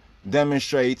here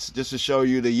demonstrates, just to show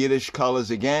you the Yiddish colors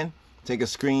again, take a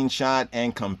screenshot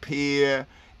and compare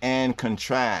and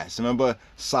contrast. Remember,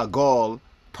 sagol,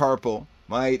 purple,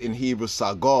 right? In Hebrew,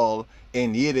 sagol.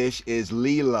 In Yiddish is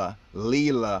lila,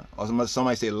 lila, or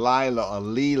somebody say lila or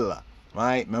lila,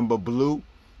 right? Remember blue?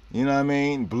 You know what I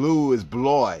mean? Blue is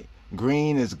bloy.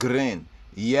 Green is grin.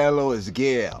 Yellow is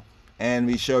gale. And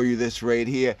we show you this right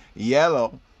here.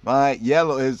 Yellow, right?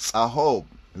 Yellow is sahob.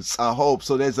 Sahob.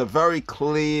 So there's a very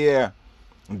clear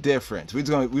difference. We're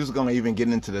just gonna even get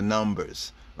into the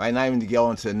numbers, right? Not even to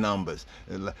go into the numbers.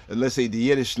 Let's say the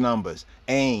Yiddish numbers.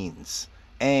 Eins,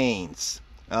 eins,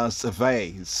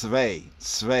 svei, svei,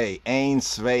 svei, ein,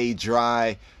 svei,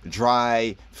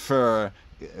 dry, fur,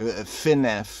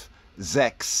 finef,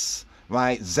 zex,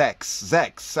 right? Zex,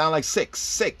 zex, sound like six,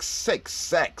 sex.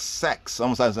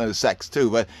 Almost sounds like sex too,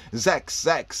 but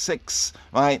zex, 6,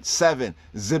 right? 7,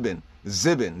 zibin,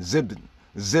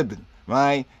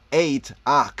 right? 8,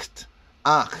 acht,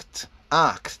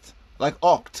 like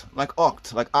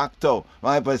octo,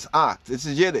 right? But it's acht. This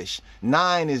is Yiddish.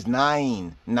 9 is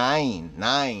nine,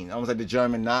 almost like the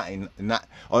German nine.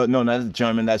 Oh no, not the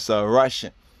German. That's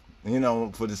Russian. You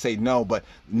know, for to say no, but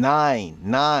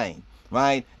 9,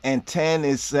 right? And 10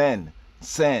 is sen,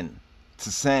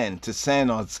 to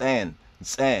send or sen,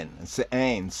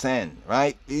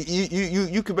 right?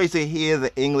 You can basically hear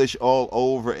the English all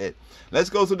over it. Let's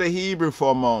go to the Hebrew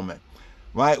for a moment,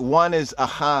 right? 1 is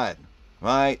ahad,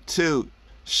 right? 2,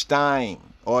 shtaim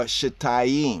or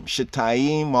shetayim.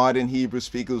 Shetayim, modern Hebrew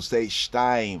speakers say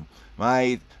shtaim,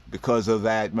 right? Because of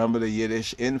that, remember the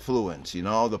Yiddish influence, you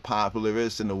know, the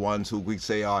popularists and the ones who we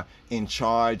say are in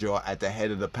charge or at the head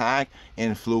of the pack,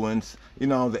 influence, you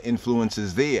know, the influence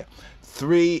is there.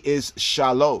 3 is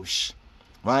shalosh.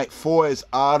 right? 4 is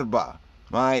arba,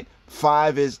 right?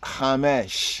 5 is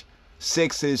chamesh.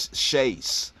 6 is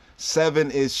sheis.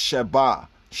 7 is sheba,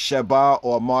 sheba,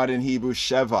 or modern Hebrew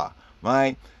sheva,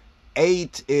 right?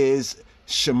 8 is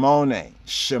shemone,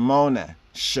 shemone,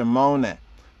 shemone.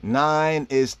 9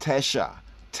 is tesha,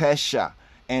 tesha,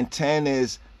 and 10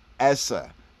 is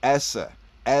eser, eser,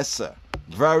 eser.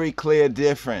 Very clear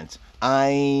difference.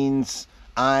 Eins,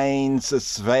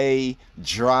 zwei,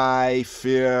 drei,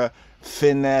 vier,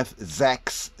 fünf,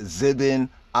 sechs, sieben,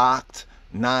 acht,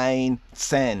 nine,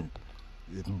 10.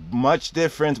 Much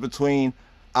difference between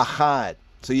achad.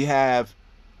 So you have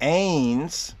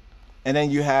eins, and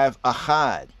then you have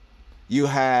achad. You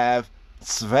have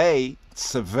zwei,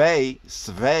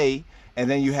 zwei, and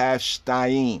then you have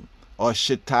shtayim or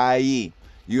shetayim.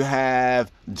 You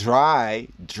have drei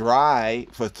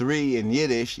for 3 in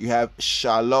Yiddish. You have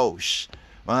shalosh,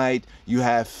 right? You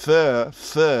have fur,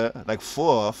 like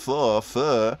four,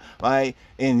 right?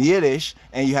 In Yiddish,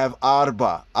 and you have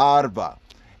arba.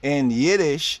 In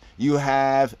Yiddish, you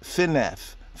have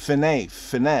finef,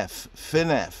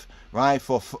 right?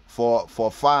 For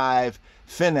 5,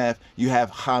 finef, you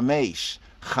have chamesh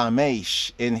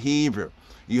in Hebrew.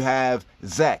 You have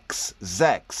zex.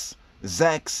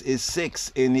 Zex is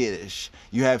 6 in Yiddish.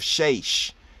 You have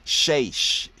sheish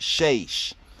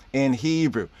in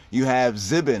Hebrew. You have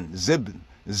zibin,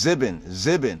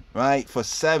 right? For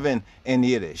 7 in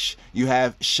Yiddish. You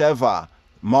have sheva,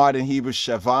 modern Hebrew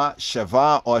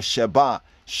sheva or sheba,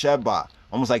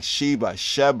 almost like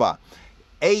sheba.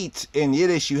 8 in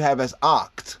Yiddish you have as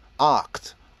oct,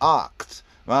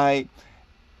 right?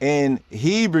 In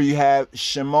Hebrew you have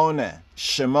shemone,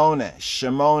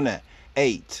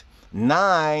 8.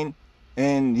 9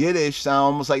 in Yiddish sound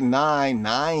almost like nine,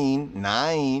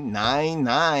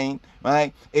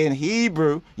 right? In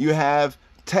Hebrew you have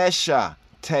tesha.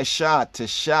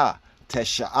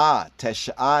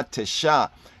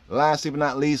 Lastly but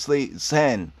not leastly,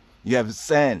 sen. You have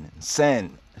sen.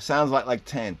 Sounds like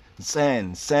 10.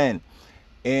 Sen.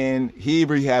 In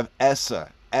Hebrew you have eser.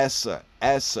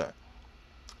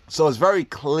 So it's very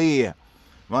clear,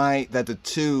 right, that the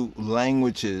two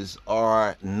languages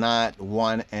are not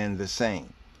one and the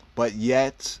same. But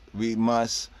yet we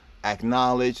must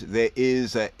acknowledge there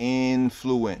is an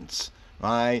influence,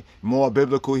 right? More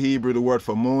biblical Hebrew, the word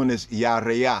for moon is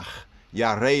yareach,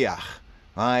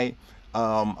 right?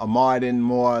 A modern,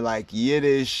 more like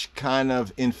Yiddish kind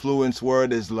of influence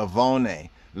word is lavone.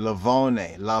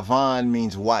 Lavan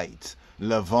means white,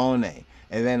 lavone.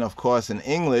 And then of course in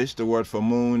English the word for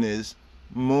moon is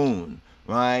moon,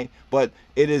 right? But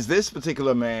it is this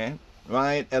particular man,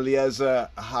 right, Eliezer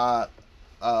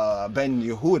ben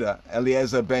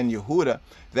Yehuda,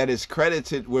 that is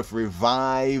credited with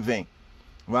reviving,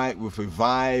 right,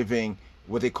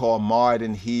 what they call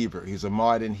modern Hebrew. He's a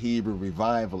modern Hebrew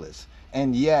revivalist.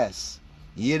 And yes,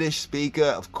 Yiddish speaker,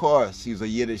 of course, he's a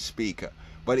Yiddish speaker.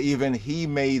 But even he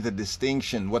made the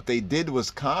distinction. What they did was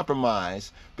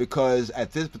compromise, because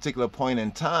at this particular point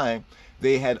in time,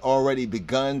 they had already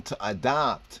begun to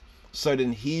adopt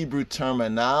certain Hebrew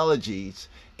terminologies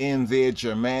in their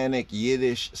Germanic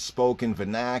Yiddish spoken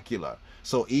vernacular.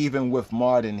 So even with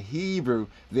modern Hebrew,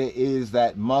 there is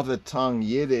that mother tongue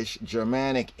Yiddish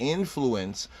Germanic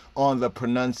influence on the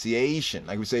pronunciation.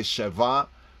 Like we say sheva,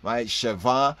 right?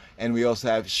 Sheva, and we also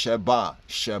have sheba,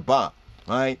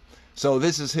 right? So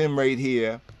this is him right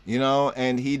here, you know,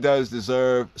 and he does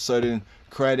deserve certain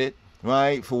credit,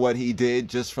 right, for what he did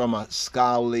just from a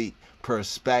scholarly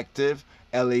perspective.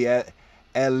 Eliezer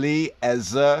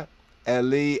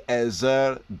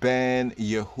ben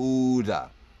Yehuda,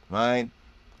 right?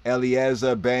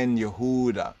 Eliezer ben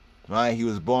Yehuda, right? He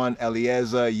was born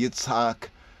Eliezer Yitzhak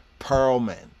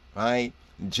Perlman, right?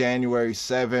 January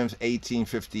 7th,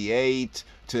 1858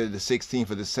 to the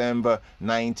 16th of December,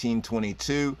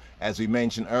 1922. As we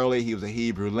mentioned earlier, he was a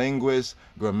Hebrew linguist,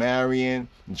 grammarian,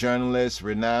 journalist,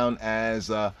 renowned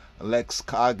as a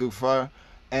lexicographer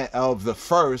of the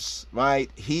first,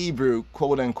 right, Hebrew,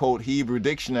 quote-unquote, Hebrew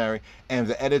dictionary, and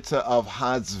the editor of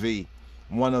Hatzvi,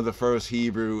 one of the first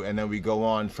Hebrew, and then we go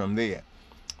on from there,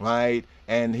 right?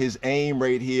 And his aim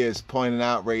right here is pointing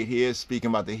out right here,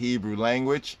 speaking about the Hebrew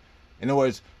language. In other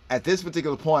words, at this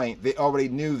particular point, they already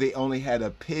knew they only had a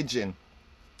pidgin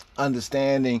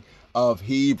understanding of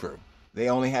Hebrew. They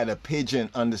only had a pidgin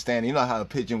understanding. You know how a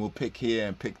pidgin will pick here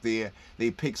and pick there? They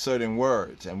pick certain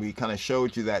words, and we kind of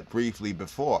showed you that briefly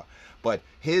before. But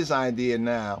his idea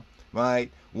now, right,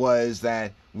 was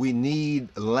that we need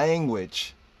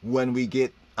language when we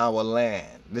get our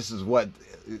land. This is what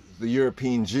the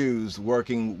European Jews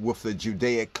working with the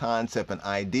Judaic concept and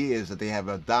ideas that they have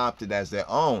adopted as their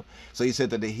own. So he said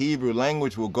that the Hebrew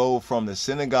language will go from the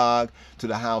synagogue to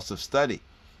the house of study,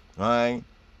 right?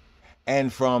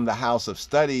 And from the house of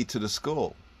study to the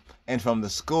school. And from the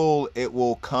school, it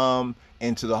will come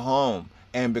into the home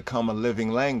and become a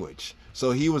living language.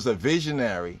 So he was a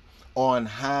visionary on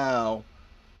how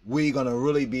we're going to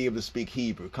really be able to speak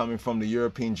Hebrew. Coming from the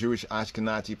European Jewish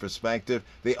Ashkenazi perspective,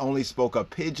 they only spoke a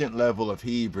pidgin level of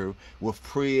Hebrew with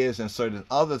prayers and certain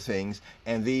other things.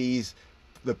 And the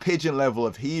pidgin level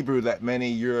of Hebrew that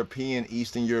many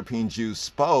Eastern European Jews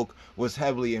spoke was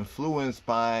heavily influenced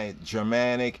by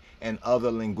Germanic and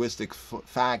other linguistic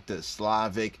factors,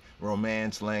 Slavic,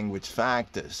 Romance language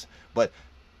factors. But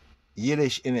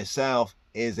Yiddish in itself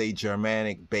is a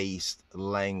Germanic-based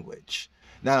language.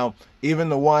 Now, even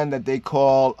the one that they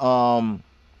call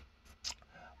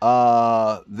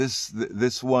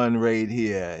this one right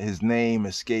here, his name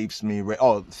escapes me.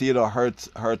 Oh, Theodor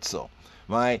Herzl,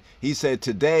 right? He said,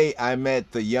 "Today I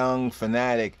met the young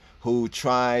fanatic who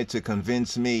tried to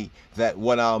convince me that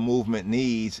what our movement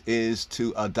needs is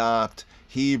to adopt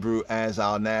Hebrew as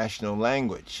our national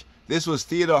language." This was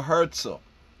Theodor Herzl.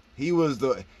 He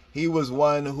was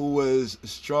one who was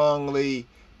strongly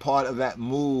part of that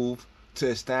move to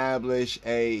establish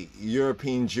a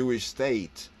European Jewish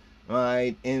state,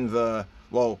 right?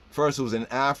 First it was in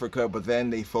Africa, but then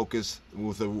they focused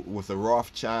with the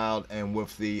Rothschild and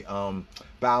with the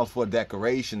Balfour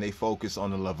Declaration. They focused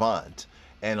on the Levant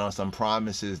and on some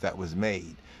promises that was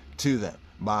made to them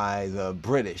by the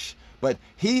British. But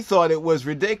he thought it was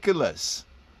ridiculous,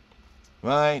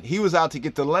 right? He was out to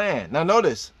get the land. Now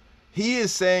notice, he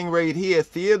is saying right here,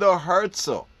 Theodor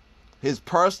Herzl, his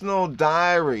personal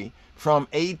diary from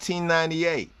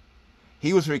 1898.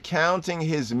 He was recounting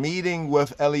his meeting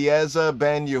with Eliezer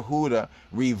ben Yehuda,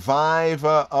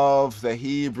 reviver of the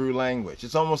Hebrew language.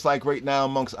 It's almost like right now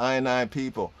amongst I and I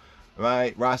people,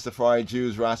 right? Rastafari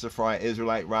Jews, Rastafari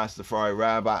Israelite, Rastafari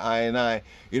Rabbi, I and I,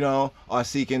 are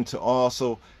seeking to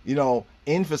also,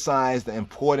 emphasize the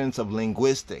importance of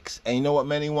linguistics. And you know what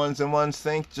many ones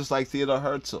think? Just like Theodor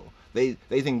Herzl. They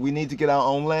think we need to get our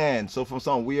own land. So from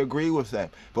some, we agree with them.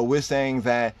 But we're saying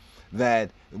that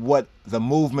what the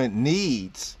movement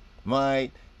needs,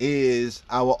 right, is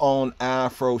our own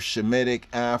Afro-Shemitic,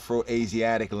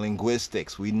 Afro-Asiatic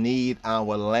linguistics. We need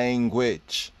our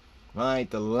language, right?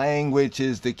 The language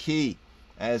is the key.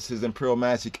 As His Imperial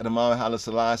Majesty Kadamawa Haile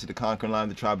Selassie, the conquering lion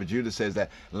of the tribe of Judah, says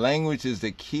that language is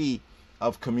the key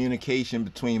of communication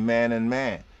between man and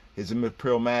man. His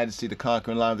Imperial Majesty, the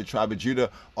conquering lion of the tribe of Judah,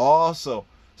 also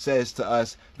says to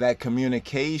us that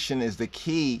communication is the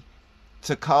key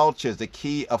to culture, is the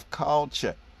key of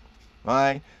culture,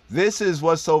 right? This is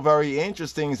what's so very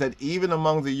interesting, is that even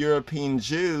among the European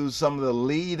Jews, some of the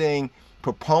leading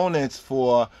proponents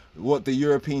for what the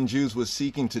European Jews were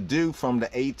seeking to do from the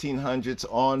 1800s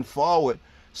on forward,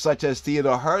 such as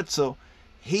Theodor Herzl,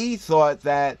 he thought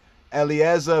that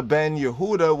Eliezer ben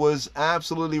Yehuda was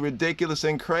absolutely ridiculous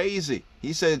and crazy.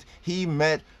 He said he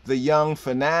met the young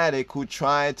fanatic who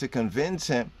tried to convince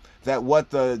him that what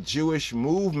the Jewish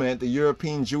movement, the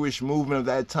European Jewish movement of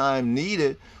that time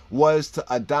needed was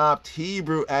to adopt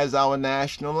Hebrew as our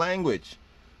national language.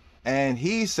 And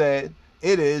he said,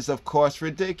 it is, of course,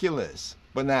 ridiculous.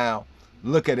 But now,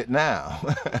 look at it now.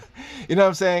 You know what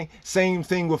I'm saying? Same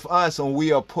thing with us when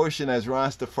we are pushing as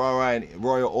Rastafari and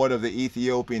Royal Order of the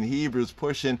Ethiopian Hebrews,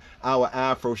 pushing our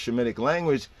Afro-Shemitic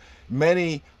language.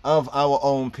 Many of our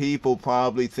own people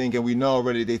probably think, and we know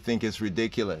already, they think it's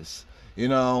ridiculous,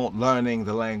 learning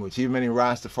the language. Even many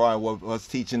Rastafari was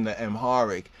teaching the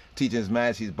Amharic, teaching His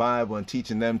Majesty's Bible and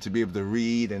teaching them to be able to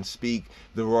read and speak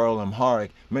the Royal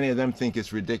Amharic. Many of them think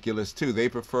it's ridiculous too. They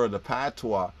prefer the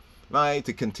patois, right,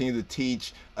 to continue to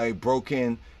teach a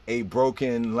broken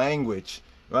language,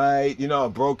 right? A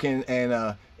broken and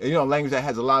language that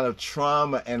has a lot of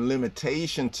trauma and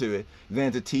limitation to it,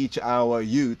 than to teach our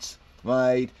youths,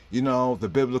 right? The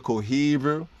biblical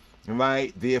Hebrew,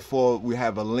 right? Therefore, we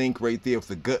have a link right there with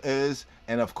the Ge'ez,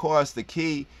 and of course the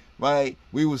key, right,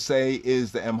 we would say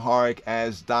is the Amharic,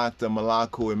 as Dr.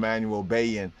 Malaku Emmanuel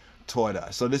Bayan taught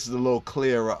us. So this is a little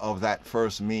clearer of that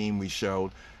first meme we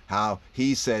showed, how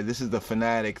he said this is the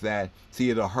fanatic that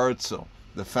Theodor Herzl,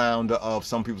 the founder of,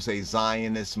 some people say,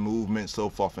 Zionist movement, so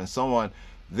forth and so on.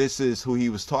 This is who he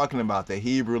was talking about. The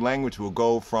Hebrew language will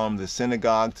go from the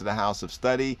synagogue to the house of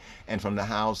study, and from the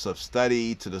house of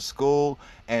study to the school,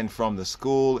 and from the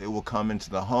school it will come into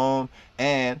the home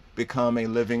and become a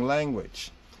living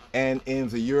language. And in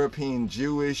the European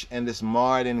Jewish and this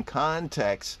modern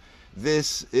context,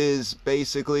 this is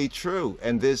basically true,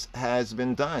 and this has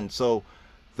been done. So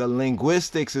the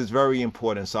linguistics is very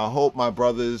important. So I hope my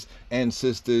brothers and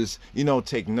sisters,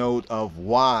 take note of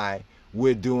why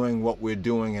we're doing what we're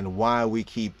doing and why we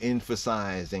keep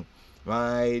emphasizing,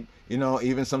 right?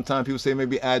 Even sometimes people say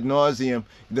maybe ad nauseum,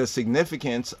 the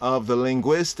significance of the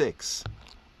linguistics,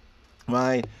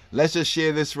 right? Let's just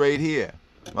share this right here,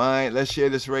 right? Let's share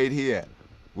this right here.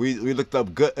 We looked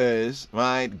up gutters,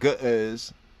 right?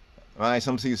 Gutters, right?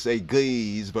 Some people say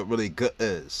guys, but really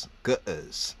gutters,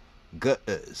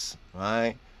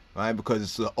 right? Right? Because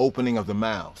it's the opening of the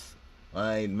mouth,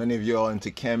 right? Many of you all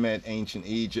into Kemet, ancient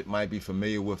Egypt, might be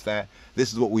familiar with that.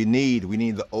 This is what we need. We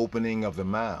need the opening of the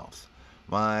mouth,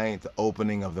 right? The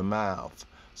opening of the mouth.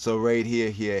 So right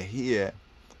here,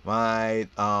 right?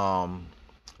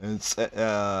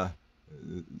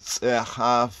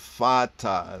 Tsehafata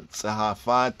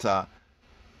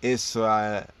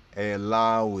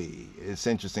Israelawi. It's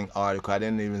an interesting article. I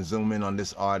didn't even zoom in on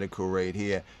this article right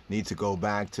here. Need to go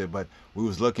back to, but we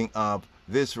was looking up.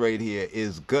 This right here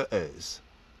is gutters.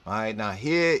 All right, now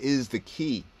here is the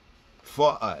key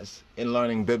for us in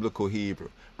learning biblical Hebrew.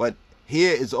 But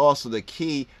here is also the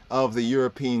key of the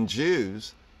European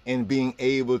Jews in being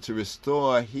able to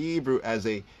restore Hebrew as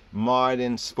a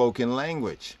modern spoken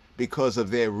language because of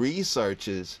their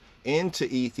researches into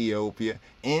Ethiopia,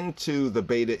 into the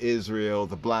Beta Israel,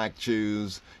 the black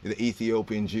Jews, the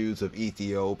Ethiopian Jews of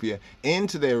Ethiopia,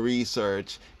 into their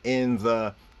research in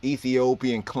the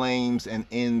Ethiopian claims and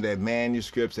in their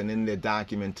manuscripts and in their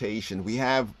documentation. We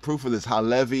have proof of this.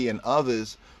 Halevi and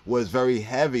others was very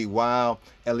heavy while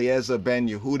Eliezer ben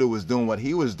Yehuda was doing what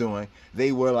he was doing.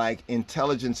 They were like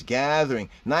intelligence gathering,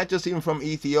 not just even from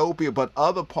Ethiopia, but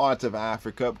other parts of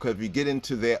Africa, because if you get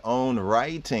into their own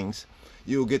writings,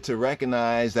 you'll get to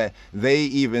recognize that they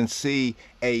even see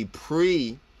a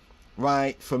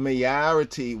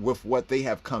familiarity with what they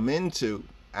have come into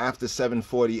after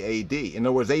 740 AD. In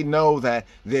other words, they know that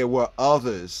there were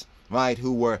others, right,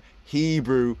 who were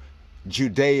Hebrew,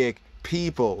 Judaic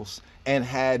peoples and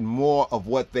had more of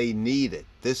what they needed.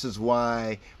 This is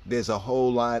why there's a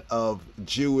whole lot of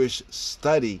Jewish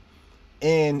study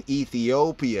in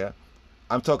Ethiopia.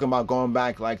 I'm talking about going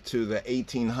back like to the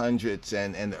 1800s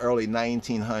and the early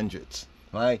 1900s,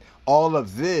 right? All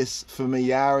of this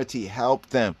familiarity helped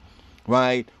them,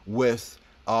 right, with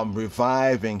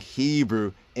reviving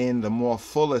Hebrew in the more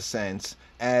fuller sense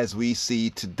as we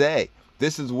see today.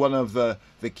 This is one of the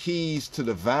keys to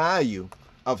the value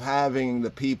of having the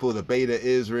people, the Beta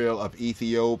Israel of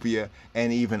Ethiopia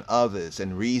and even others,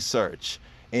 and research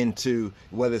into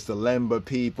whether it's the Lemba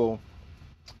people,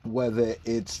 whether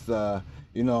it's the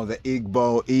the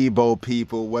Igbo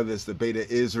people, whether it's the Beta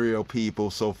Israel people,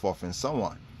 so forth and so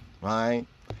on, right?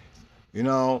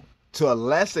 To a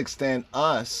less extent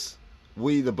us,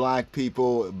 we the black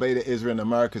people, Beta Israel and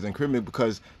Americans and Caribbean,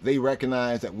 because they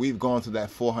recognize that we've gone through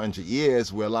that 400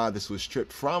 years where a lot of this was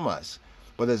stripped from us.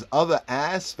 But there's other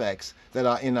aspects that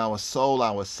are in our soul,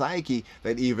 our psyche,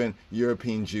 that even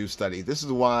European Jews study. This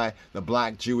is why the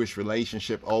black-Jewish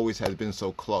relationship always has been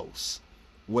so close.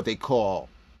 What they call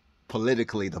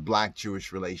politically the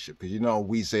black-Jewish relationship. Because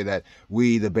we say that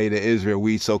we, the Beta Israel,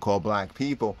 we so-called black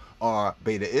people are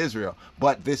Beta Israel.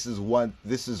 But this is where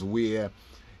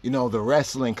the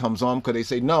wrestling comes on, because they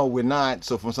say, no, we're not.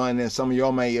 So from something, some of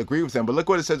y'all may agree with them. But look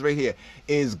what it says right here.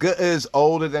 Is Ge'ez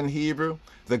older than Hebrew?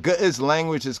 The Ge'ez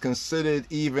language is considered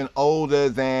even older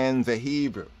than the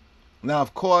Hebrew. Now,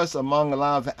 of course, among a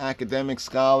lot of the academic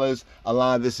scholars, a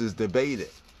lot of this is debated,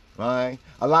 right?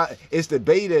 It's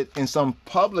debated in some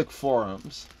public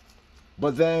forums,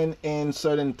 but then in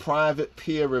certain private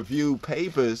peer-reviewed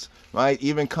papers, right,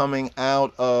 even coming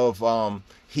out of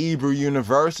Hebrew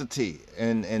University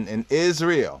in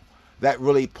Israel, that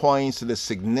really points to the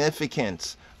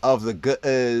significance of the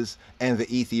Ge'ez and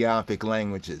the Ethiopic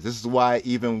languages. This is why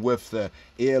even with the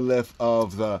airlift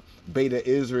of the Beta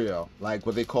Israel, like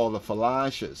what they call the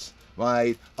Falashas,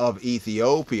 right, of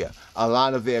Ethiopia, a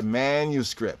lot of their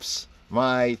manuscripts,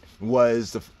 right,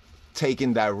 was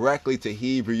taken directly to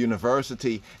Hebrew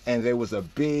University, and there was a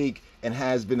big and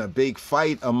has been a big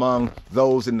fight among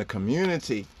those in the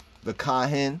community, the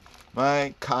Kahin,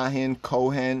 right? Kahin,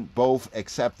 Kohen, both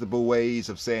acceptable ways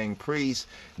of saying priest.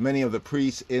 Many of the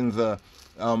priests in the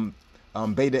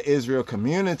Beta Israel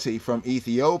community from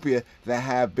Ethiopia that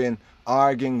have been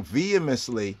arguing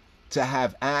vehemently to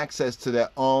have access to their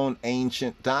own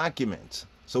ancient documents.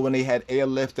 So when they had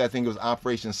airlift, I think it was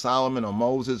Operation Solomon or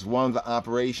Moses, one of the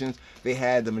operations, they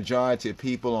had the majority of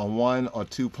people on 1 or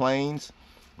 2 planes,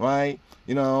 right?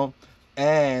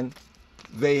 And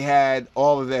they had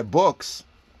all of their books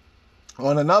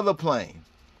on another plane.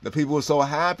 The people were so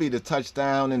happy to touch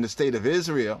down in the state of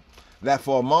Israel, that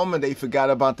for a moment they forgot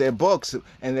about their books,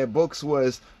 and their books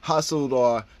was hustled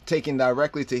or taken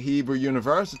directly to Hebrew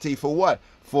University for what?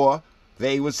 For,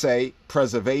 they would say,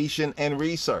 preservation and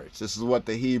research. This is what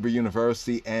the Hebrew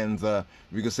University and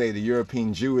we could say the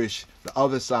European Jewish, the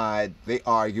other side, they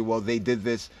argue, well, they did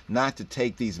this not to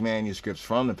take these manuscripts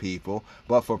from the people,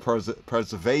 but for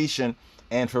preservation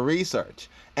and for research.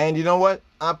 And you know what?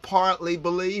 I partly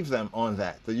believe them on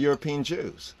that, the European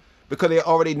Jews, because they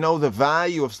already know the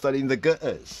value of studying the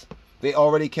Ge'ez. They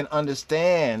already can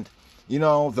understand, you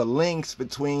know, the links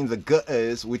between the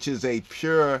Ge'ez, which is a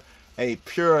pure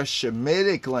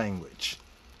Shemitic language,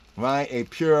 right? A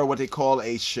pure, what they call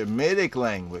a Shemitic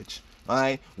language,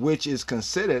 right? Which is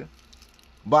considered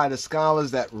by the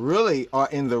scholars that really are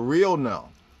in the real know.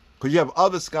 Because you have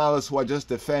other scholars who are just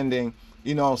defending,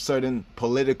 you know, certain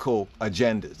political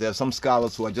agendas. There are some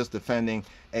scholars who are just defending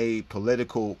a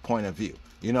political point of view.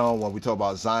 You know, when we talk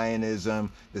about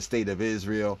Zionism, the state of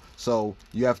Israel. So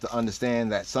you have to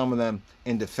understand that some of them,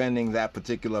 in defending that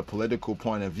particular political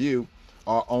point of view,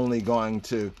 are only going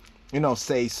to, you know,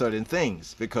 say certain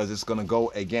things because it's going to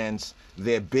go against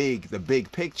the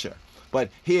big picture. But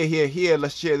here,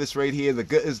 let's share this right here. The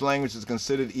Ge'ez language is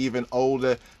considered even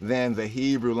older than the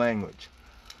Hebrew language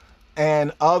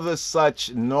and other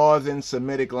such northern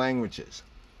Semitic languages.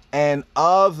 And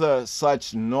other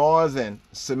such northern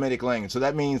Semitic language. So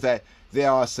that means that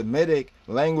there are Semitic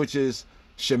languages,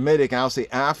 Shemitic, I'll say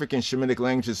African Shemitic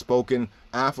languages spoken,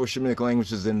 Afro-Shemitic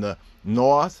languages in the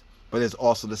north, but there's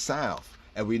also the south.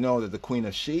 And we know that the Queen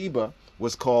of Sheba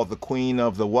was called the Queen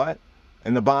of the what?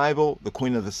 In the Bible, the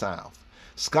Queen of the South.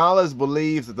 Scholars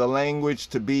believe that the language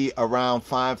to be around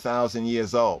 5,000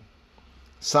 years old.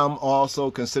 Some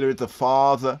also consider it the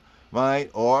father, right,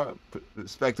 or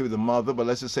respectively the mother, but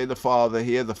let's just say the father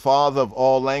here, the father of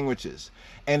all languages.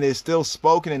 And it's still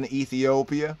spoken in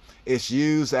Ethiopia. It's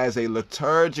used as a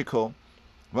liturgical,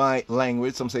 right,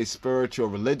 language, some say spiritual,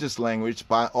 religious language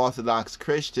by Orthodox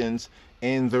Christians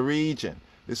in the region.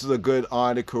 This is a good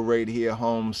article right here,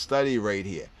 home study right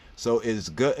here. So is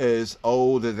Ge'ez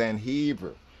older than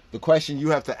Hebrew? The question you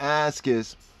have to ask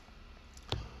is,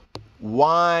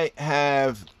 why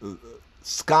have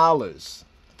scholars,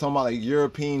 talking about like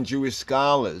European Jewish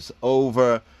scholars,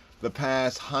 over the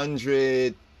past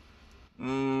 100,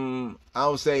 I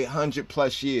would say 100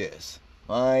 plus years,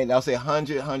 all right? I'll say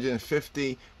 100,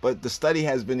 150, but the study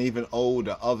has been even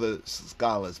older, other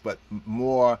scholars, but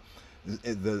more,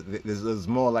 there's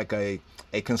more like a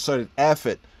concerted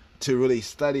effort to really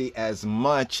study as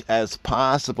much as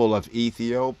possible of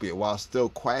Ethiopia while still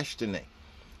questioning.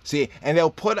 See, and they'll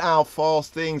put out false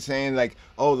things saying like,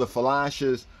 oh, the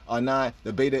Falashas are not,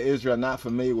 the Beta Israel are not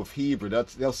familiar with Hebrew.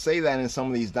 They'll say that in some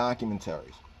of these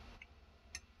documentaries.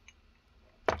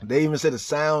 They even say the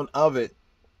sound of it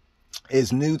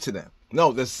is new to them.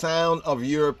 No, the sound of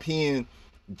European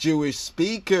Jewish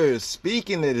speakers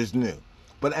speaking it is new.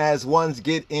 But as ones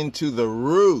get into the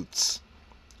roots,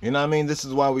 you know what I mean? This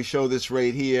is why we show this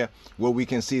right here, where we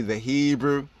can see the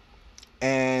Hebrew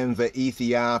and the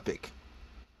Ethiopic,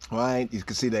 right? You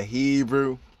can see the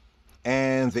Hebrew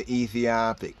and the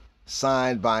Ethiopic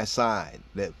side by side.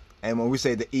 And when we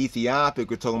say the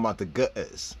Ethiopic, we're talking about the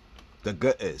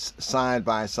Ge'ez, side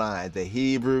by side, the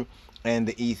Hebrew and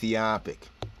the Ethiopic,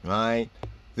 right?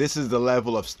 This is the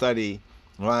level of study,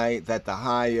 right, that the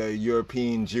higher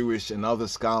European Jewish and other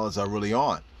scholars are really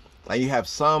on. Now you have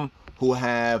some who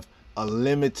have a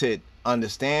limited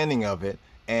understanding of it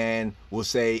and will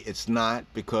say it's not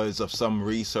because of some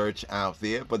research out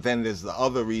there. But then there's the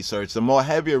other research. The more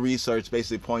heavier research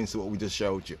basically points to what we just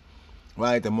showed you,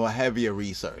 right? The more heavier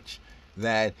research,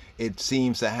 that it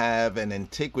seems to have an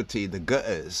antiquity, the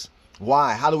Ge'ez.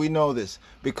 Why? How do we know this?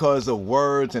 Because of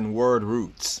words and word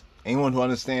roots. Anyone who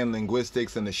understands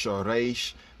linguistics and the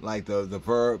shoresh, like the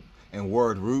verb and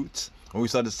word roots, when we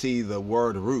start to see the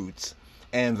word roots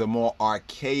and the more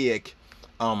archaic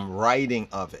writing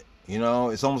of it, you know,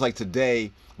 it's almost like today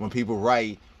when people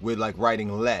write, we're like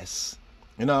writing less.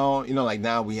 You know, like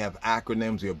now we have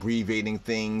acronyms, we're abbreviating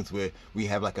things, we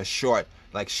have like a short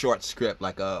script,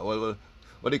 like a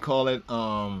what do you call it?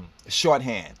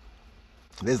 Shorthand.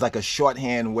 There's like a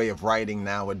shorthand way of writing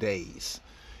nowadays.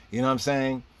 You know what I'm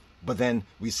saying? But then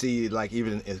we see like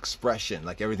even expression,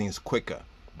 like everything's quicker.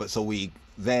 But so we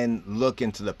then look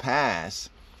into the past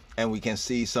and we can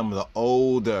see some of the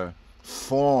older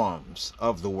forms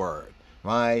of the word,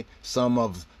 right?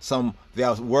 There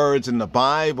are words in the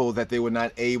Bible that they were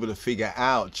not able to figure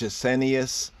out.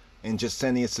 Gesenius, in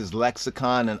Gesenius's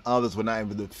lexicon, and others were not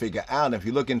able to figure out. If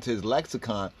you look into his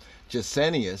lexicon,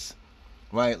 Gesenius,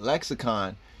 right,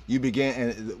 lexicon, you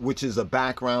begin, which is a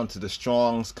background to the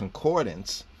Strong's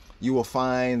Concordance, you will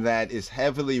find that it's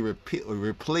heavily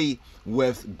replete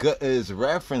with Ge'ez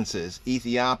references,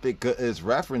 Ethiopic Ge'ez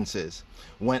references,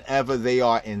 whenever they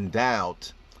are in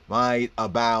doubt, right,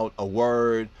 about a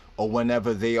word, or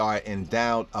whenever they are in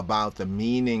doubt about the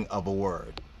meaning of a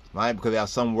word, right? Because there are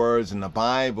some words in the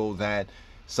Bible that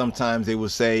sometimes they will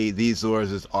say these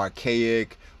words is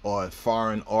archaic or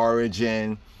foreign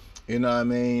origin, you know what I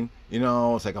mean? You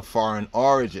know, it's like a foreign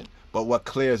origin. But what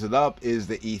clears it up is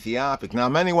the Ethiopic. Now,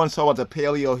 many ones talk about the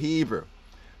Paleo-Hebrew.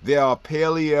 There are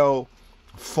Paleo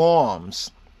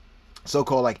forms,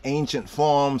 so-called like ancient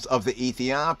forms of the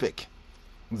Ethiopic,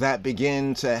 that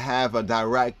begin to have a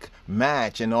direct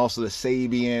match, and also the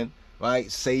Sabian, right?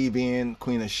 Sabian,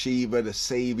 Queen of Sheba, the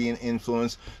Sabian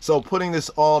influence. So putting this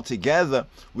all together,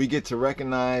 we get to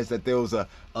recognize that there was a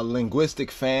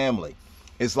linguistic family.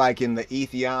 It's like in the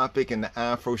Ethiopic and the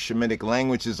Afro-Shemitic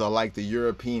languages are like the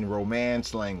European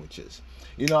Romance languages.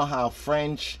 You know how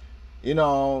French, you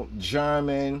know,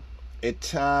 German,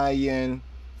 Italian,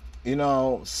 you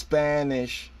know,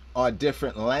 Spanish are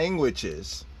different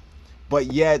languages,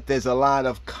 but yet there's a lot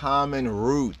of common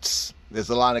roots. There's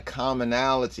a lot of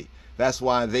commonality. That's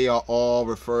why they are all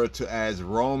referred to as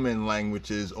Roman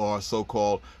languages, or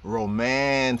so-called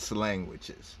Romance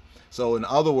languages. So in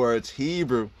other words,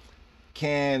 Hebrew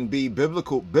can be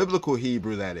biblical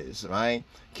Hebrew, that is, right,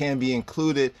 can be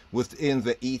included within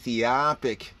the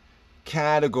Ethiopic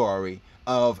category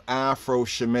of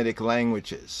Afro-Shemitic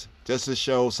languages. Just to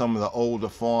show some of the older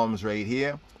forms right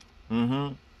here.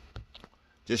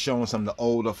 Just showing some of the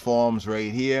older forms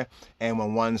right here. And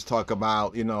when ones talk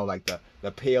about, you know, like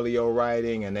the Paleo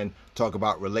writing, and then talk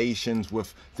about relations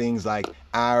with things like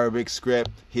Arabic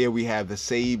script, here we have the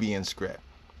Sabian script.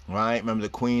 Right? Remember the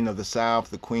Queen of the South,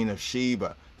 the Queen of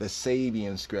Sheba, the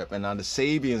Sabian script. And now the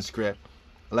Sabian script,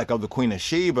 like of the Queen of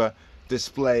Sheba,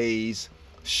 displays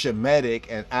Shemitic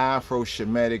and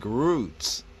Afro-Shemitic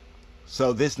roots.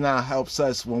 So this now helps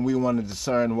us when we want to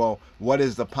discern, well, what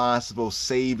is the possible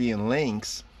Sabian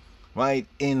links, right,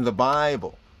 in the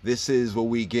Bible? This is where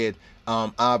we get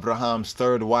Abraham's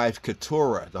third wife,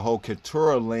 Keturah, the whole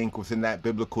Keturah link within that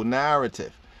biblical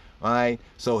narrative. Right?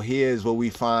 So here's where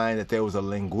we find that there was a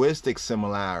linguistic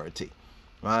similarity,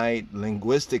 right?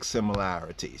 Linguistic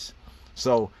similarities.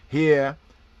 So here,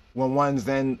 when ones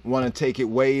then want to take it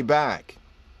way back,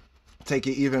 take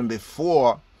it even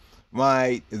before,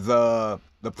 right, the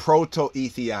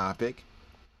Proto-Ethiopic,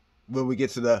 when we get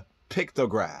to the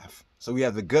pictograph. So we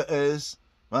have the Ge'ez,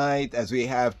 right, as we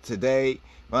have today,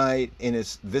 right, in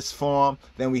this form.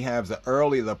 Then we have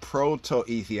the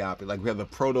Proto-Ethiopic, like we have the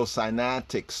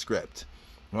Proto-Sinatic script,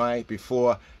 right,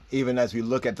 before, even as we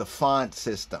look at the font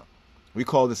system. We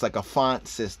call this like a font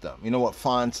system. You know what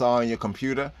fonts are in your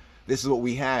computer? This is what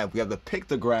we have. We have the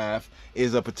pictograph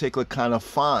is a particular kind of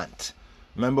font.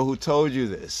 Remember who told you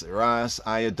this?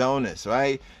 Rasiadonis,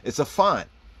 right? It's a font,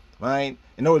 right?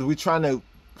 In other words, we're trying to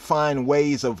find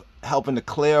ways of helping to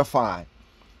clarify,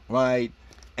 right,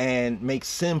 and make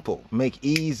simple, make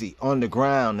easy on the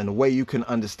ground in a way you can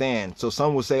understand. So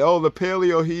some will say, oh, the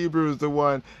Paleo Hebrew is the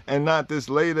one and not this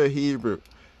later Hebrew.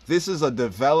 This is a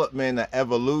development, an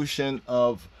evolution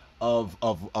of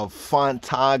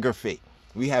fontography.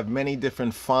 We have many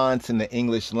different fonts in the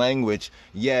English language,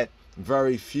 yet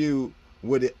very few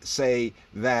would say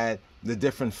that the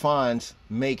different fonts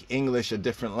make English a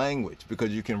different language, because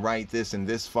you can write this in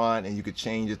this font and you could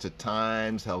change it to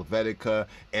Times, Helvetica,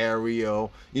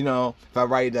 Arial. You know, if I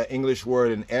write an English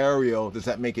word in Arial, does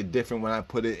that make it different when I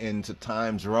put it into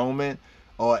Times Roman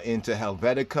or into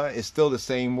Helvetica? It's still the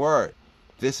same word.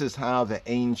 This is how the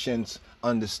ancients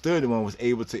understood, and one was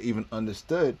able to even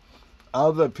understood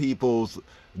other people's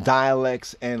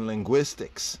dialects and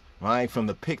linguistics, right? From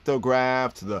the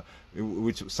pictograph to the,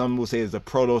 which some will say is the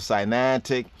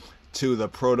Proto-Sinatic, to the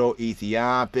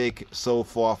Proto-Ethiopic, so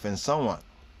forth and so on.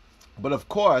 But of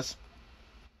course,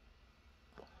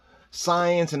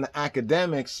 science and the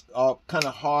academics are kind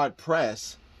of hard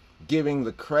pressed giving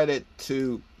the credit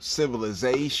to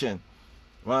civilization,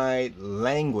 right?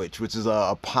 Language, which is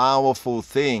a powerful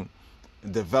thing.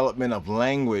 Development of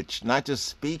language, not just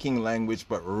speaking language,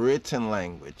 but written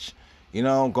language. You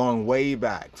know, going way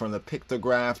back from the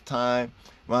pictograph time,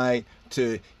 right,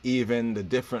 to even the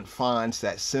different fonts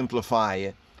that simplify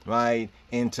it, right,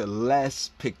 into less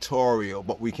pictorial,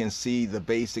 but we can see the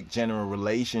basic general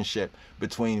relationship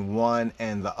between one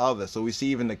and the other. So we see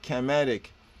even the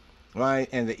Kemetic, right,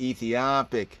 and the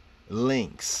Ethiopic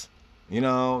links. You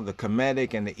know, the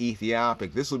Kemetic and the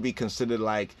Ethiopic. This would be considered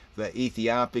like the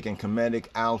Ethiopic and Kemetic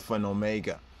Alpha and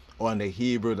Omega, or in the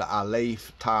Hebrew, the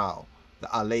Aleph Tau.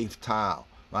 The Aleph Tau,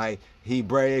 right?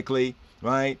 Hebraically,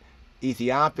 right?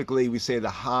 Ethiopically, we say the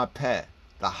ha-peh,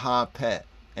 the ha-peh.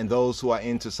 And those who are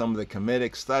into some of the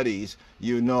Kemetic studies,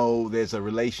 you know there's a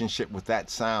relationship with that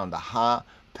sound, the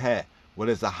ha-peh. What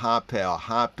is the ha-peh or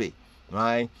hapi,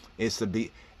 right? It's to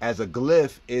be, as a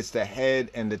glyph, it's the head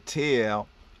and the tail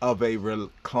of a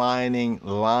reclining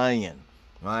lion,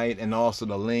 right? And also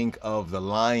the link of the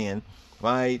lion,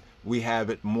 right? We have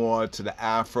it more to the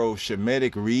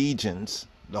Afro-Shemitic regions,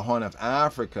 the Horn of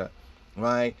Africa,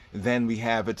 right? Then we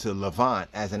have it to Levant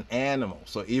as an animal.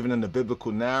 So even in the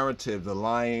biblical narrative, the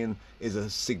lion is a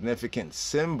significant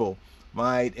symbol,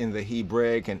 right, in the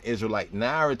Hebraic and Israelite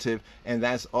narrative, and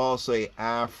that's also a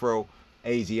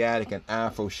Afro-Asiatic and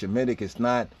Afro-Shemitic. It's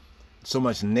not so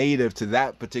much native to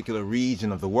that particular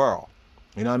region of the world.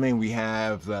 You know what I mean? We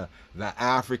have the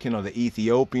African or the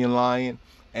Ethiopian lion,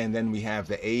 and then we have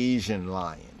the Asian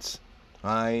lions,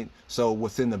 right? So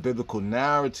within the biblical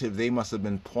narrative, they must have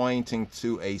been pointing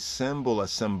to a symbol, a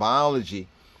symbology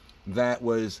that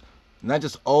was not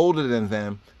just older than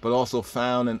them, but also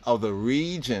found in other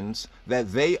regions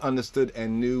that they understood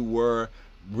and knew were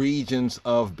regions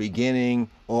of beginning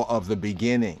or of the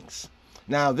beginnings.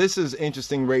 Now, this is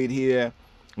interesting right here.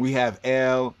 We have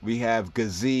El, we have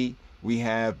Gazi, we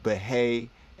have Behe,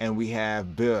 and we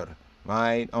have Bir,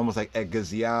 right? Almost like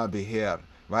Egazia Behir,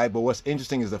 right? But what's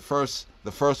interesting is the first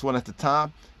one at the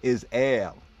top is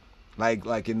El.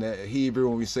 Like in the Hebrew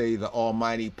when we say the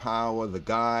almighty power, the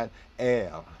God,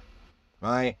 El,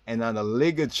 right? And now the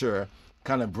ligature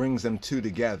kind of brings them two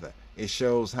together. It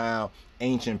shows how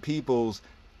ancient peoples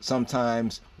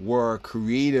sometimes were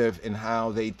creative in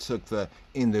how they took the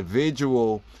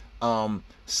individual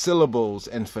syllables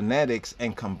and phonetics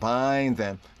and combined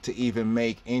them to even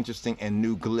make interesting and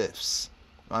new glyphs,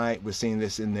 right? We're seeing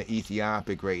this in the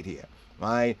Ethiopic right here,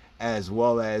 right? As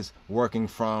well as working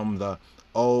from the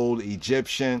old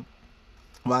Egyptian,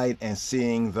 right? And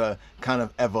seeing the kind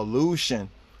of evolution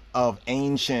of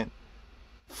ancient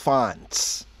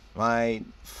fonts, right?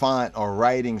 Font or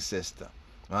writing system,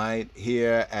 right?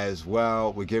 Here as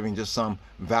well, we're giving just some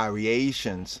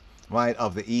variations, right,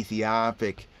 of the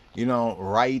Ethiopic, you know,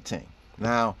 writing.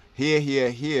 Now,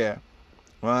 here,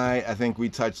 right? I think we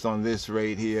touched on this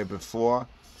right here before,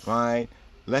 right?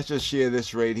 Let's just share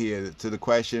this right here to the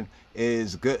question,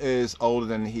 is Ge'ez older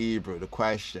than Hebrew? The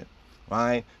question,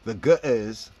 right? The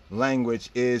Ge'ez language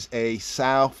is a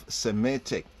South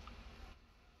Semitic.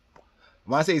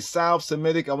 When I say South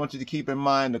Semitic, I want you to keep in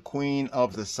mind the Queen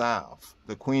of the South,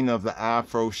 the Queen of the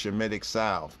Afro-Shemitic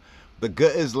South. The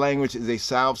Ge'ez language is a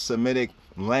South Semitic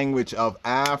language of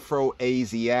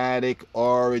Afro-Asiatic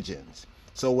origins.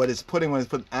 So what it's putting, when it's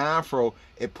put Afro,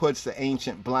 it puts the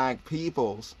ancient black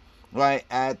peoples, right,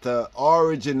 at the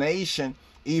origination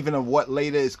even of what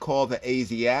later is called the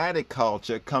Asiatic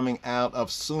culture, coming out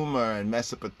of Sumer and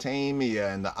Mesopotamia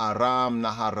and the Aram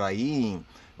Naharaim,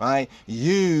 right,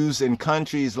 used in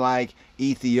countries like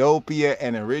Ethiopia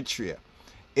and Eritrea.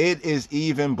 It is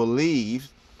even believed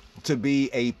to be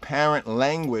a parent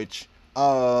language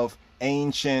of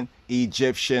ancient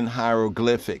Egyptian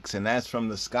hieroglyphics, and that's from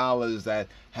the scholars that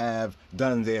have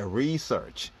done their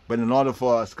research. But in order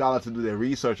for a scholar to do their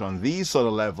research on these sort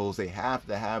of levels, they have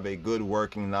to have a good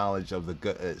working knowledge of the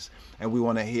Ge'ez. And we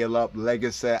want to heal up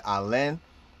Legacy Allen,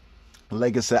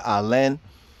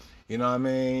 you know what I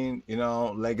mean? You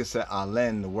know, Legacy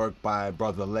Allen, the work by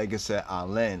Brother Legacy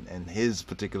Allen and his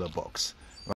particular books,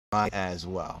 right, as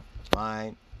well,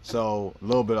 right? So a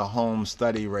little bit of home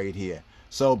study right here.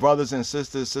 So brothers and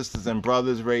sisters, sisters and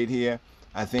brothers right here,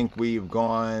 I think we've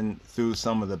gone through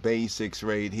some of the basics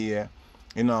right here,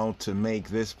 you know, to make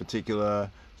this particular,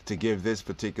 to give this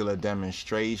particular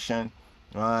demonstration,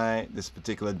 right? This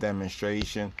particular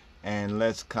demonstration. And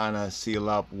let's kind of seal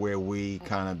up where we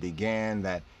kind of began,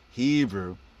 that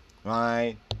Hebrew,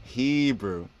 right?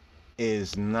 Hebrew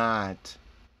is not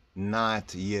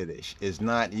Yiddish. Is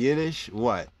not Yiddish?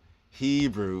 What?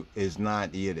 Hebrew is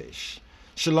not Yiddish.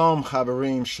 Shalom,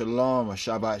 Chabarim, Shalom,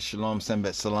 Shabbat, Shalom,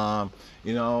 Sembet Salam.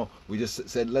 You know, we just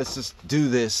said, let's just do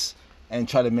this and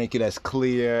try to make it as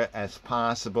clear as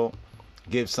possible.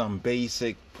 Give some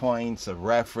basic points of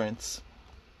reference,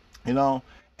 you know.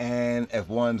 And if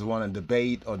ones want to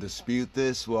debate or dispute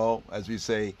this, well, as we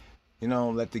say, you know,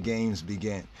 let the games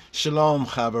begin. Shalom,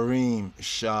 Chabarim,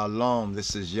 Shalom.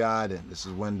 This is Yadin. This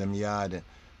is Wyndham Yadin.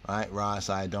 Right?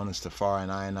 Rasiadonis, Rastafari,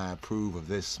 and I approve of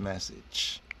this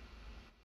message.